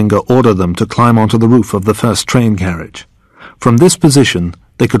 Goldfinger ordered them to climb onto the roof of the first train carriage. From this position,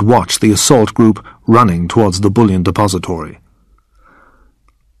 they could watch the assault group running towards the bullion depository.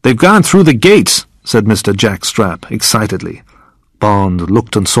 "They've gone through the gates," said Mr. Jack Strapp excitedly. Bond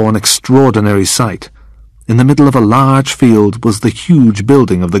looked and saw an extraordinary sight. In the middle of a large field was the huge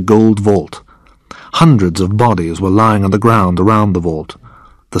building of the gold vault. Hundreds of bodies were lying on the ground around the vault.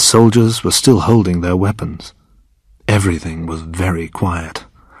 The soldiers were still holding their weapons. Everything was very quiet.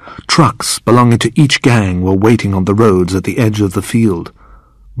 Trucks belonging to each gang were waiting on the roads at the edge of the field.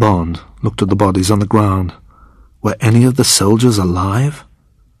 Bond looked at the bodies on the ground. Were any of the soldiers alive?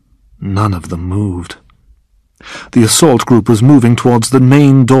 None of them moved. The assault group was moving towards the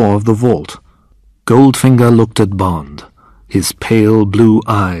main door of the vault. Goldfinger looked at Bond. His pale blue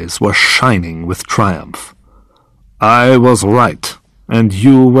eyes were shining with triumph. "I was right, and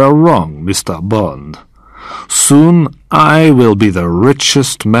you were wrong, Mr. Bond. Soon I will be the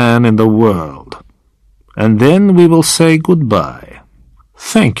richest man in the world. And then we will say goodbye.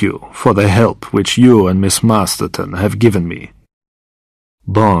 Thank you for the help which you and Miss Masterton have given me."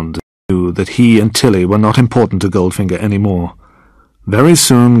 Bond knew that he and Tilly were not important to Goldfinger anymore. Very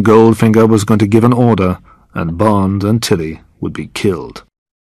soon Goldfinger was going to give an order, and Bond and Tilly would be killed.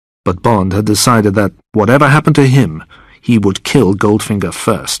 But Bond had decided that, whatever happened to him, he would kill Goldfinger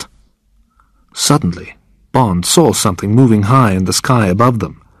first. Suddenly, Bond saw something moving high in the sky above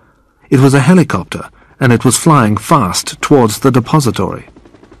them. It was a helicopter, and it was flying fast towards the depository.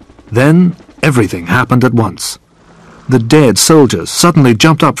 Then everything happened at once. The dead soldiers suddenly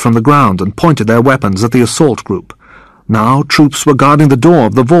jumped up from the ground and pointed their weapons at the assault group. Now troops were guarding the door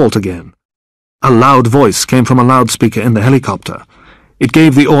of the vault again. A loud voice came from a loudspeaker in the helicopter. It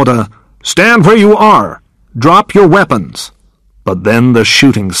gave the order, "Stand where you are! Drop your weapons!" But then the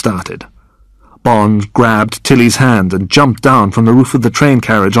shooting started. Bond grabbed Tilly's hand and jumped down from the roof of the train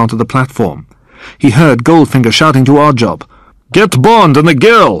carriage onto the platform. He heard Goldfinger shouting to Oddjob, "Get Bond and the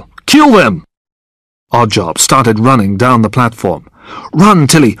girl! Kill them!" Oddjob started running down the platform. "Run,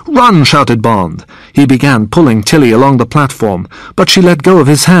 Tilly, run!" shouted Bond. He began pulling Tilly along the platform, but she let go of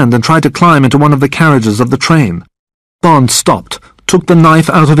his hand and tried to climb into one of the carriages of the train. Bond stopped, took the knife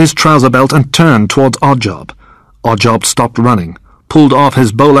out of his trouser belt and turned towards Oddjob. Oddjob stopped running, pulled off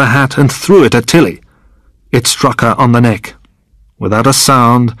his bowler hat and threw it at Tilly. It struck her on the neck. Without a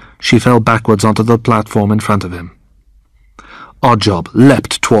sound, she fell backwards onto the platform in front of him. Oddjob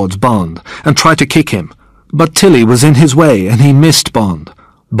leapt towards Bond and tried to kick him, but Tilly was in his way and he missed Bond.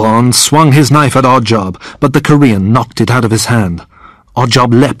 Bond swung his knife at Oddjob, but the Korean knocked it out of his hand.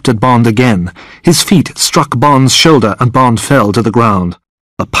 Oddjob leapt at Bond again. His feet struck Bond's shoulder and Bond fell to the ground.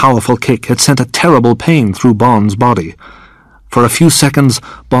 The powerful kick had sent a terrible pain through Bond's body. For a few seconds,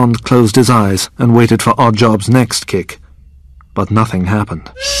 Bond closed his eyes and waited for Oddjob's next kick. But nothing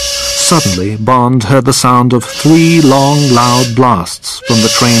happened. Suddenly, Bond heard the sound of 3 long, loud blasts from the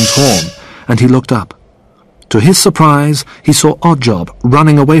train's horn, and he looked up. To his surprise, he saw Oddjob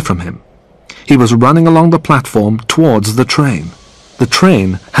running away from him. He was running along the platform towards the train. The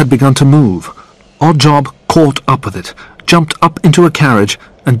train had begun to move. Oddjob caught up with it, jumped up into a carriage,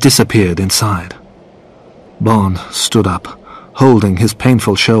 and disappeared inside. Bond stood up, holding his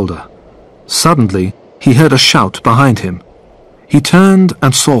painful shoulder. Suddenly, he heard a shout behind him. He turned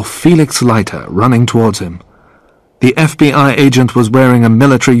and saw Felix Leiter running towards him. The FBI agent was wearing a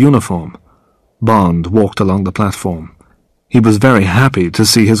military uniform. Bond walked along the platform. He was very happy to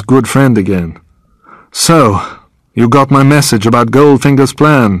see his good friend again. "So, you got my message about Goldfinger's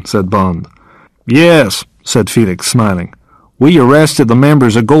plan," said Bond. "Yes," said Felix, smiling. "We arrested the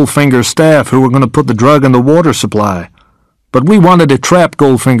members of Goldfinger's staff who were going to put the drug in the water supply. But we wanted to trap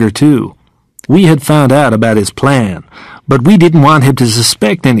Goldfinger, too. We had found out about his plan, but we didn't want him to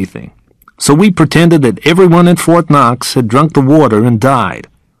suspect anything. So we pretended that everyone in Fort Knox had drunk the water and died."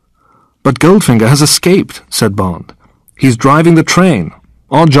 "But Goldfinger has escaped," said Bond. "He's driving the train.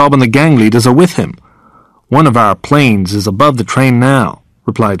 Oddjob and the gang leaders are with him." "One of our planes is above the train now,"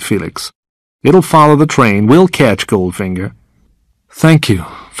 replied Felix. "It'll follow the train. We'll catch Goldfinger." "Thank you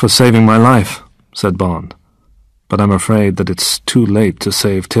for saving my life," said Bond. "But I'm afraid that it's too late to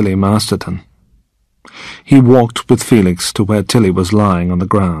save Tilly Masterton." He walked with Felix to where Tilly was lying on the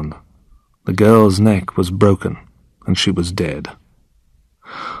ground. The girl's neck was broken, and she was dead.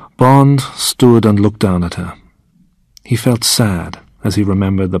 Bond stood and looked down at her. He felt sad as he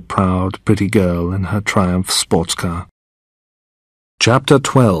remembered the proud, pretty girl in her Triumph sports car. Chapter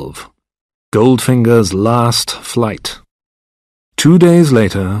 12. Goldfinger's Last Flight. 2 days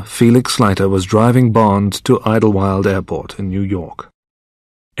later, Felix Leiter was driving Bond to Idlewild Airport in New York.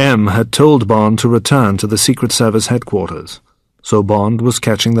 M had told Bond to return to the Secret Service headquarters, so Bond was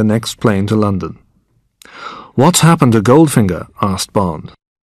catching the next plane to London. "What's happened to Goldfinger?" asked Bond.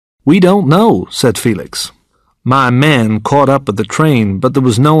 "We don't know," said Felix. "My men caught up with the train, but there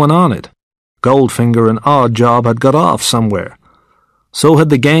was no one on it. Goldfinger and Oddjob had got off somewhere. So had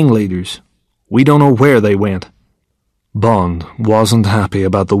the gang leaders. We don't know where they went." Bond wasn't happy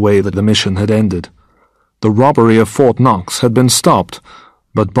about the way that the mission had ended. The robbery of Fort Knox had been stopped,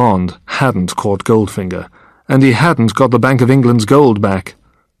 but Bond hadn't caught Goldfinger, and he hadn't got the Bank of England's gold back.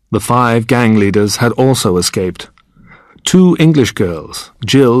 The 5 gang leaders had also escaped. 2 English girls,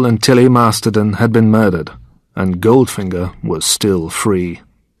 Jill and Tilly Masterton, had been murdered, and Goldfinger was still free.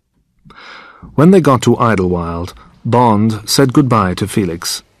 When they got to Idlewild, Bond said goodbye to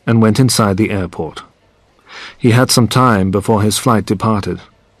Felix and went inside the airport. He had some time before his flight departed,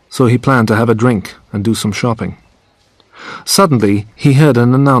 so he planned to have a drink and do some shopping. Suddenly, he heard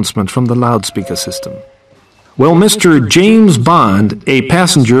an announcement from the loudspeaker system. "Will Mr. James Bond, a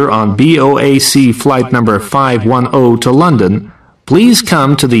passenger on BOAC flight number 510 to London, please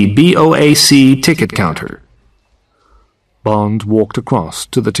come to the BOAC ticket counter." Bond walked across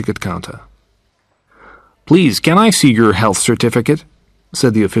to the ticket counter. "Please, can I see your health certificate?"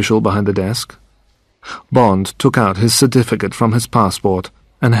 said the official behind the desk. Bond took out his certificate from his passport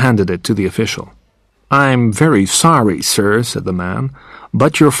and handed it to the official. "I'm very sorry, sir," said the man,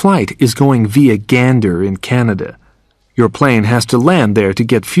 "but your flight is going via Gander in Canada. Your plane has to land there to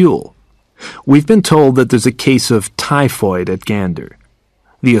get fuel. We've been told that there's a case of typhoid at Gander.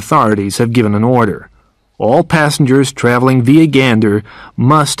 The authorities have given an order. All passengers traveling via Gander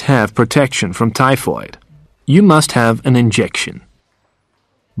must have protection from typhoid. You must have an injection."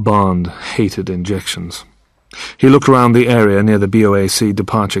 Bond hated injections. He looked around the area near the BOAC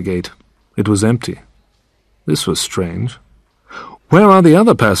departure gate. It was empty. This was strange. "Where are the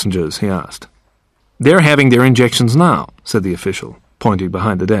other passengers?" he asked. "They're having their injections now," said the official, pointing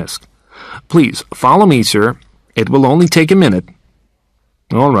behind the desk. "Please, follow me, sir. It will only take a minute."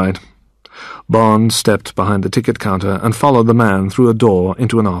 "All right." Bond stepped behind the ticket counter and followed the man through a door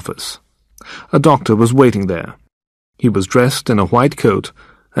into an office. A doctor was waiting there. He was dressed in a white coat,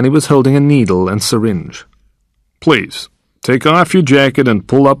 and he was holding a needle and syringe. "Please, take off your jacket and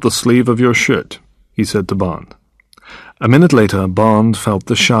pull up the sleeve of your shirt," he said to Bond. A minute later, Bond felt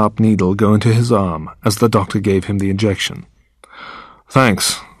the sharp needle go into his arm as the doctor gave him the injection.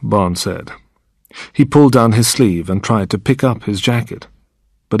 "Thanks," Bond said. He pulled down his sleeve and tried to pick up his jacket,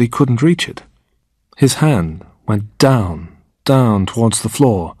 but he couldn't reach it. His hand went down towards the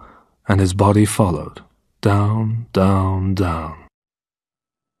floor, and his body followed, down.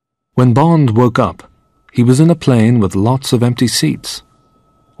 When Bond woke up, he was in a plane with lots of empty seats.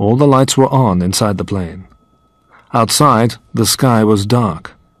 All the lights were on inside the plane. Outside, the sky was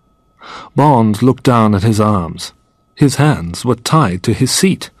dark. Bond looked down at his arms. His hands were tied to his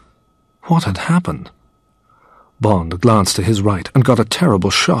seat. What had happened? Bond glanced to his right and got a terrible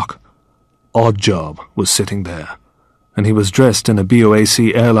shock. Oddjob was sitting there, and he was dressed in a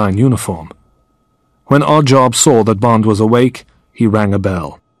BOAC airline uniform. When Oddjob saw that Bond was awake, he rang a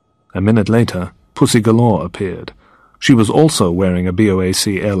bell. A minute later, Pussy Galore appeared. She was also wearing a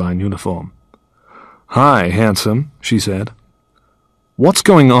BOAC airline uniform. "Hi, handsome," she said. "What's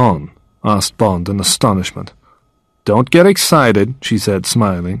going on?" asked Bond in astonishment. "Don't get excited," she said,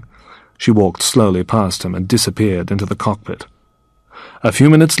 smiling. She walked slowly past him and disappeared into the cockpit. A few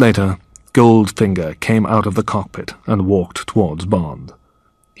minutes later, Goldfinger came out of the cockpit and walked towards Bond.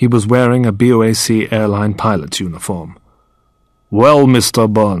 He was wearing a BOAC airline pilot's uniform. "Well,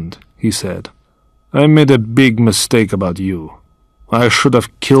 Mr. Bond," he said, "I made a big mistake about you. I should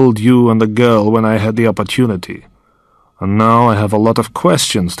have killed you and the girl when I had the opportunity. And now I have a lot of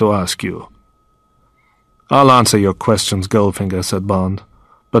questions to ask you." "I'll answer your questions, Goldfinger," said Bond.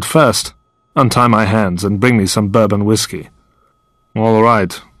 "But first, untie my hands and bring me some bourbon whiskey." "All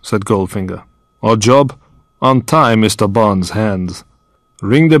right," said Goldfinger. "Oddjob, untie Mr. Bond's hands.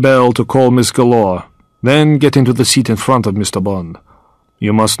 Ring the bell to call Miss Galore. Then get into the seat in front of Mr. Bond.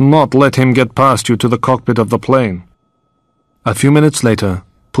 You must not let him get past you to the cockpit of the plane." A few minutes later,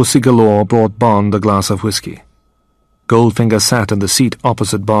 Pussy Galore brought Bond a glass of whiskey. Goldfinger sat in the seat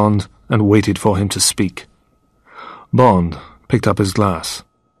opposite Bond and waited for him to speak. Bond picked up his glass.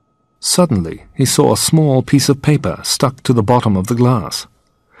 Suddenly, he saw a small piece of paper stuck to the bottom of the glass.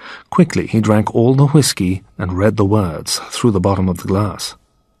 Quickly, he drank all the whiskey and read the words through the bottom of the glass.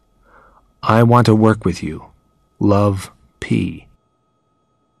 "I want to work with you. Love, P."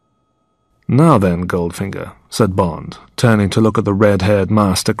 "Now then, Goldfinger," said Bond, turning to look at the red-haired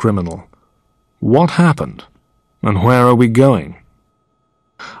master criminal. "What happened? And where are we going?"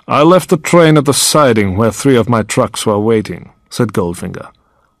 "I left the train at the siding where 3 of my trucks were waiting," said Goldfinger.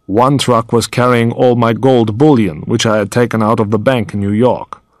 "One truck was carrying all my gold bullion, which I had taken out of the bank in New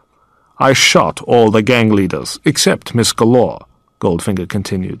York. I shot all the gang leaders, except Miss Galore," Goldfinger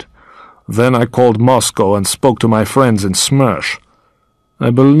continued. "Then I called Moscow and spoke to my friends in Smersh. I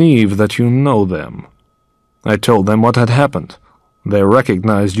believe that you know them. I told them what had happened. They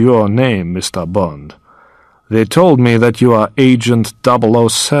recognized your name, Mr. Bond. They told me that you are Agent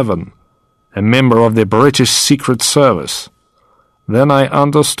 007, a member of the British Secret Service. Then I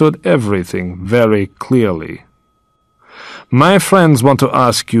understood everything very clearly. My friends want to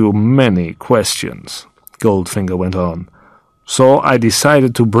ask you many questions," Goldfinger went on, "so I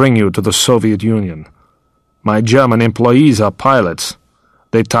decided to bring you to the Soviet Union. My German employees are pilots.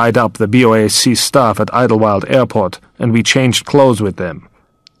 They tied up the BOAC staff at Idlewild Airport, and we changed clothes with them.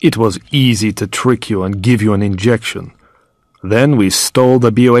 It was easy to trick you and give you an injection. Then we stole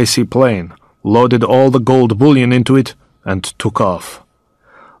the BOAC plane, loaded all the gold bullion into it, and took off.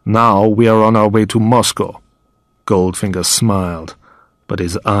 Now we are on our way to Moscow." Goldfinger smiled, but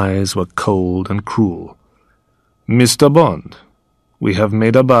his eyes were cold and cruel. "Mr. Bond, we have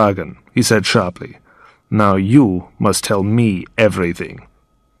made a bargain," he said sharply. "Now you must tell me everything.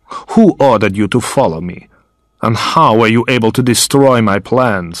 Who ordered you to follow me? And how were you able to destroy my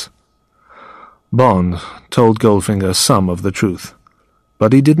plans?" Bond told Goldfinger some of the truth,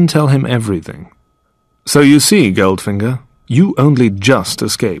 but he didn't tell him everything. "So you see, Goldfinger, you only just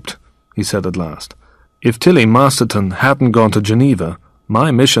escaped," he said at last. "If Tilly Masterton hadn't gone to Geneva, my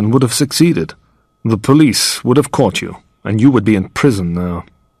mission would have succeeded. The police would have caught you, and you would be in prison now."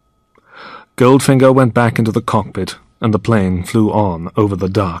 Goldfinger went back into the cockpit, and the plane flew on over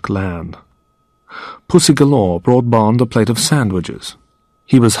the dark land. Pussy Galore brought Bond a plate of sandwiches.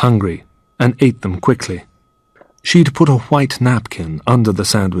 He was hungry, and ate them quickly. She'd put a white napkin under the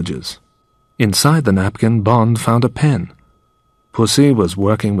sandwiches. Inside the napkin, Bond found a pen. Pussy was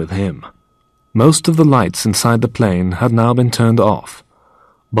working with him. Most of the lights inside the plane had now been turned off.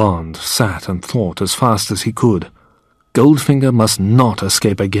 Bond sat and thought as fast as he could. Goldfinger must not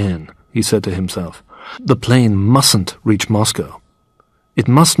escape again, he said to himself. The plane mustn't reach Moscow. It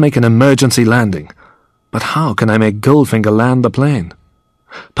must make an emergency landing. But how can I make Goldfinger land the plane?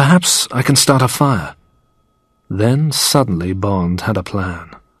 Perhaps I can start a fire. Then suddenly Bond had a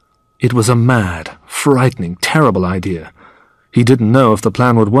plan. It was a mad, frightening, terrible idea. He didn't know if the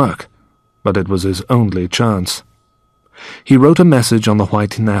plan would work, but it was his only chance. He wrote a message on the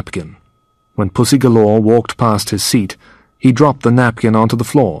white napkin. When Pussy Galore walked past his seat, he dropped the napkin onto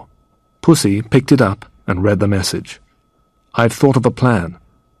the floor. Pussy picked it up and read the message. "I've thought of a plan.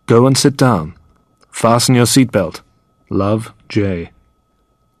 Go and sit down. Fasten your seatbelt. Love, Jay."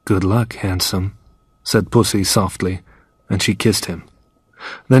 "Good luck, handsome," said Pussy softly, and she kissed him.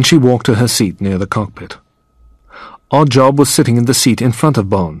 Then she walked to her seat near the cockpit. Oddjob was sitting in the seat in front of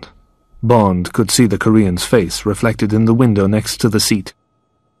Bond. Bond could see the Korean's face reflected in the window next to the seat.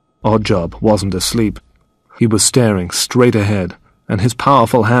 Oddjob wasn't asleep. He was staring straight ahead, and his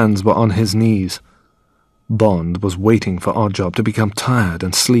powerful hands were on his knees. Bond was waiting for Oddjob to become tired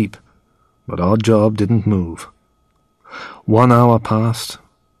and sleep, but Oddjob didn't move. 1 hour passed,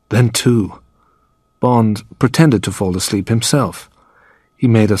 then 2. Bond pretended to fall asleep himself. He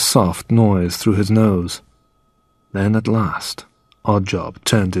made a soft noise through his nose. Then at last, Oddjob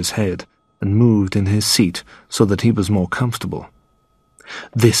turned his head and moved in his seat so that he was more comfortable.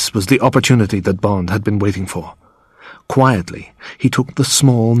 This was the opportunity that Bond had been waiting for. Quietly, he took the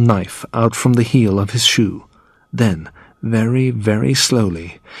small knife out from the heel of his shoe. Then, very, very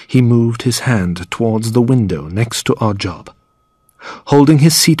slowly, he moved his hand towards the window next to Oddjob. Holding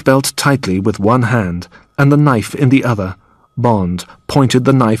his seatbelt tightly with one hand and the knife in the other, Bond pointed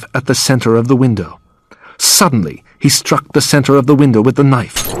the knife at the center of the window. Suddenly, he struck the center of the window with the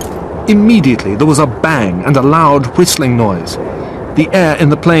knife. Immediately, there was a bang and a loud whistling noise. The air in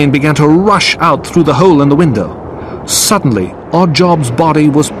the plane began to rush out through the hole in the window. Suddenly, Oddjob's body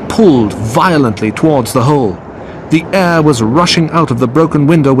was pulled violently towards the hole. The air was rushing out of the broken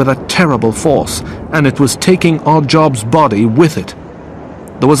window with a terrible force, and it was taking Oddjob's body with it.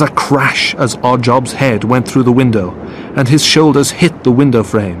 There was a crash as Oddjob's head went through the window, and his shoulders hit the window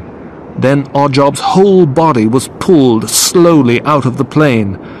frame. Then Oddjob's whole body was pulled slowly out of the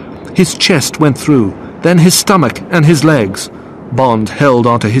plane. His chest went through, then his stomach and his legs. Bond held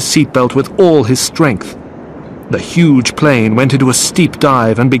onto his seatbelt with all his strength. The huge plane went into a steep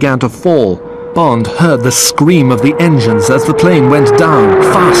dive and began to fall. Bond heard the scream of the engines as the plane went down,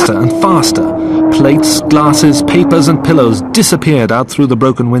 faster and faster. Plates, glasses, papers and pillows disappeared out through the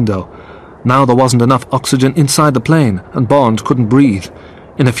broken window. Now there wasn't enough oxygen inside the plane, and Bond couldn't breathe.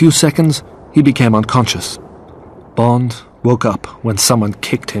 In a few seconds, he became unconscious. Bond woke up when someone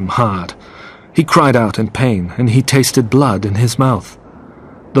kicked him hard. He cried out in pain, and he tasted blood in his mouth.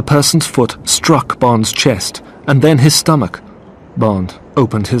 The person's foot struck Bond's chest, and then his stomach. Bond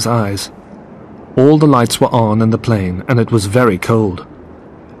opened his eyes. All the lights were on in the plane, and it was very cold.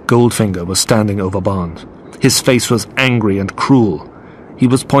 Goldfinger was standing over Bond. His face was angry and cruel. He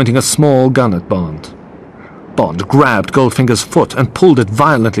was pointing a small gun at Bond. Bond grabbed Goldfinger's foot and pulled it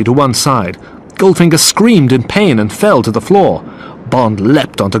violently to one side. Goldfinger screamed in pain and fell to the floor. Bond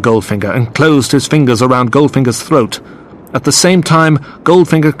leapt onto Goldfinger and closed his fingers around Goldfinger's throat. At the same time,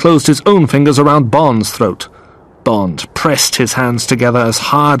 Goldfinger closed his own fingers around Bond's throat. Bond pressed his hands together as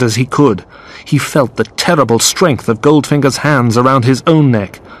hard as he could. He felt the terrible strength of Goldfinger's hands around his own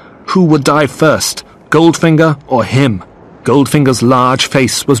neck. Who would die first, Goldfinger or him? Goldfinger's large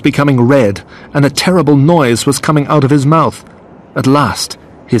face was becoming red, and a terrible noise was coming out of his mouth. At last,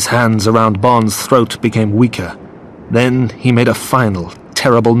 his hands around Bond's throat became weaker. Then he made a final,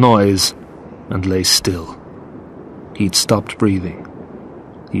 terrible noise and lay still. He'd stopped breathing.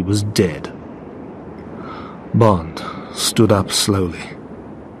 He was dead. Bond stood up slowly.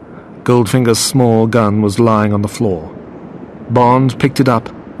 Goldfinger's small gun was lying on the floor. Bond picked it up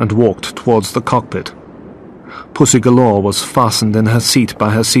and walked towards the cockpit. Pussy Galore was fastened in her seat by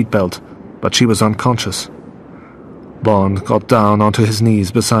her seatbelt, but she was unconscious. Bond got down onto his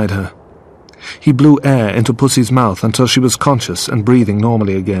knees beside her. He blew air into Pussy's mouth until she was conscious and breathing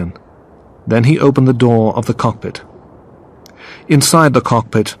normally again. Then he opened the door of the cockpit. Inside the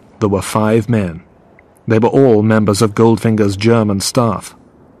cockpit there were 5 men. They were all members of Goldfinger's German staff.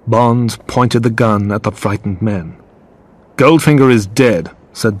 Bond pointed the gun at the frightened men. "Goldfinger is dead,"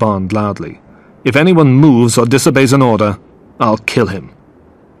 said Bond loudly. "If anyone moves or disobeys an order, I'll kill him.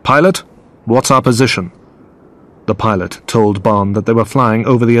 Pilot, what's our position?" The pilot told Bond that they were flying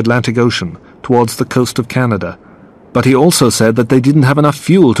over the Atlantic Ocean, towards the coast of Canada, but he also said that they didn't have enough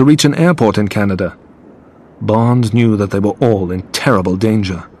fuel to reach an airport in Canada. Bond knew that they were all in terrible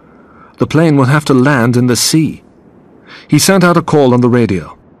danger. The plane would have to land in the sea. He sent out a call on the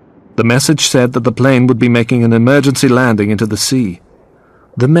radio. The message said that the plane would be making an emergency landing into the sea.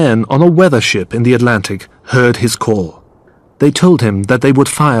 The men on a weather ship in the Atlantic heard his call. They told him that they would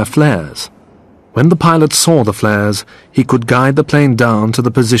fire flares. When the pilot saw the flares, he could guide the plane down to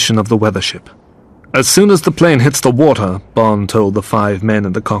the position of the weather ship. "As soon as the plane hits the water," Bond told the 5 men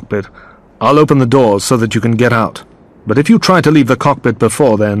in the cockpit, "I'll open the doors so that you can get out. But if you try to leave the cockpit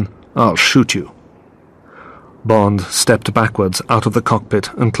before then, I'll shoot you." Bond stepped backwards out of the cockpit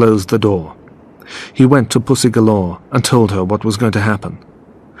and closed the door. He went to Pussy Galore and told her what was going to happen.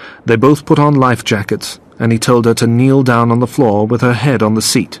 They both put on life jackets, and he told her to kneel down on the floor with her head on the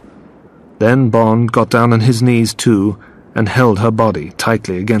seat. Then Bond got down on his knees too and held her body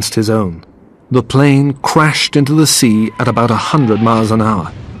tightly against his own. The plane crashed into the sea at about 100 miles an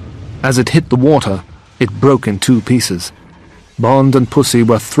hour. As it hit the water, it broke in 2 pieces. Bond and Pussy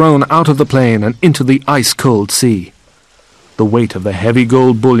were thrown out of the plane and into the ice-cold sea. The weight of the heavy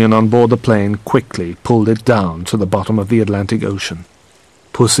gold bullion on board the plane quickly pulled it down to the bottom of the Atlantic Ocean.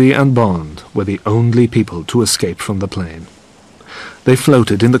 Pussy and Bond were the only people to escape from the plane. They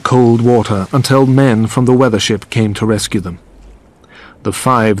floated in the cold water until men from the weather ship came to rescue them. The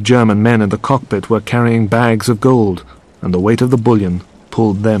 5 German men in the cockpit were carrying bags of gold, and the weight of the bullion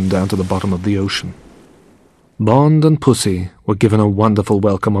pulled them down to the bottom of the ocean. Bond and Pussy were given a wonderful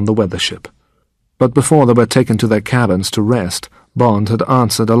welcome on the weather ship. But before they were taken to their cabins to rest, Bond had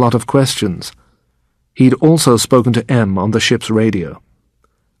answered a lot of questions. He'd also spoken to M on the ship's radio.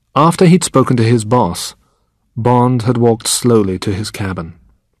 After he'd spoken to his boss, Bond had walked slowly to his cabin.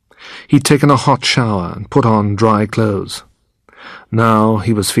 He'd taken a hot shower and put on dry clothes. Now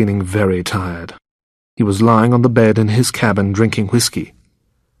he was feeling very tired. He was lying on the bed in his cabin drinking whiskey.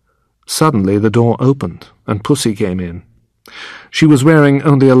 Suddenly the door opened, and Pussy came in. She was wearing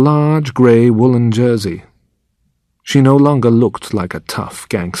only a large grey woolen jersey. She no longer looked like a tough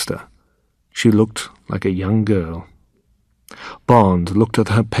gangster. She looked like a young girl. Bond looked at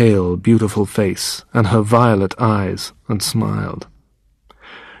her pale, beautiful face and her violet eyes and smiled.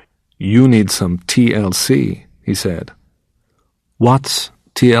 "You need some TLC," he said, What's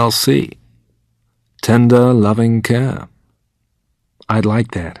TLC? Tender, loving care. I'd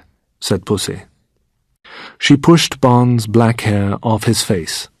like that, said Pussy. She pushed Bond's black hair off his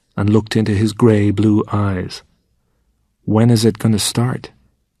face and looked into his grey-blue eyes. When is it going to start?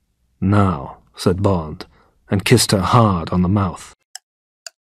 Now, said Bond, and kissed her hard on the mouth.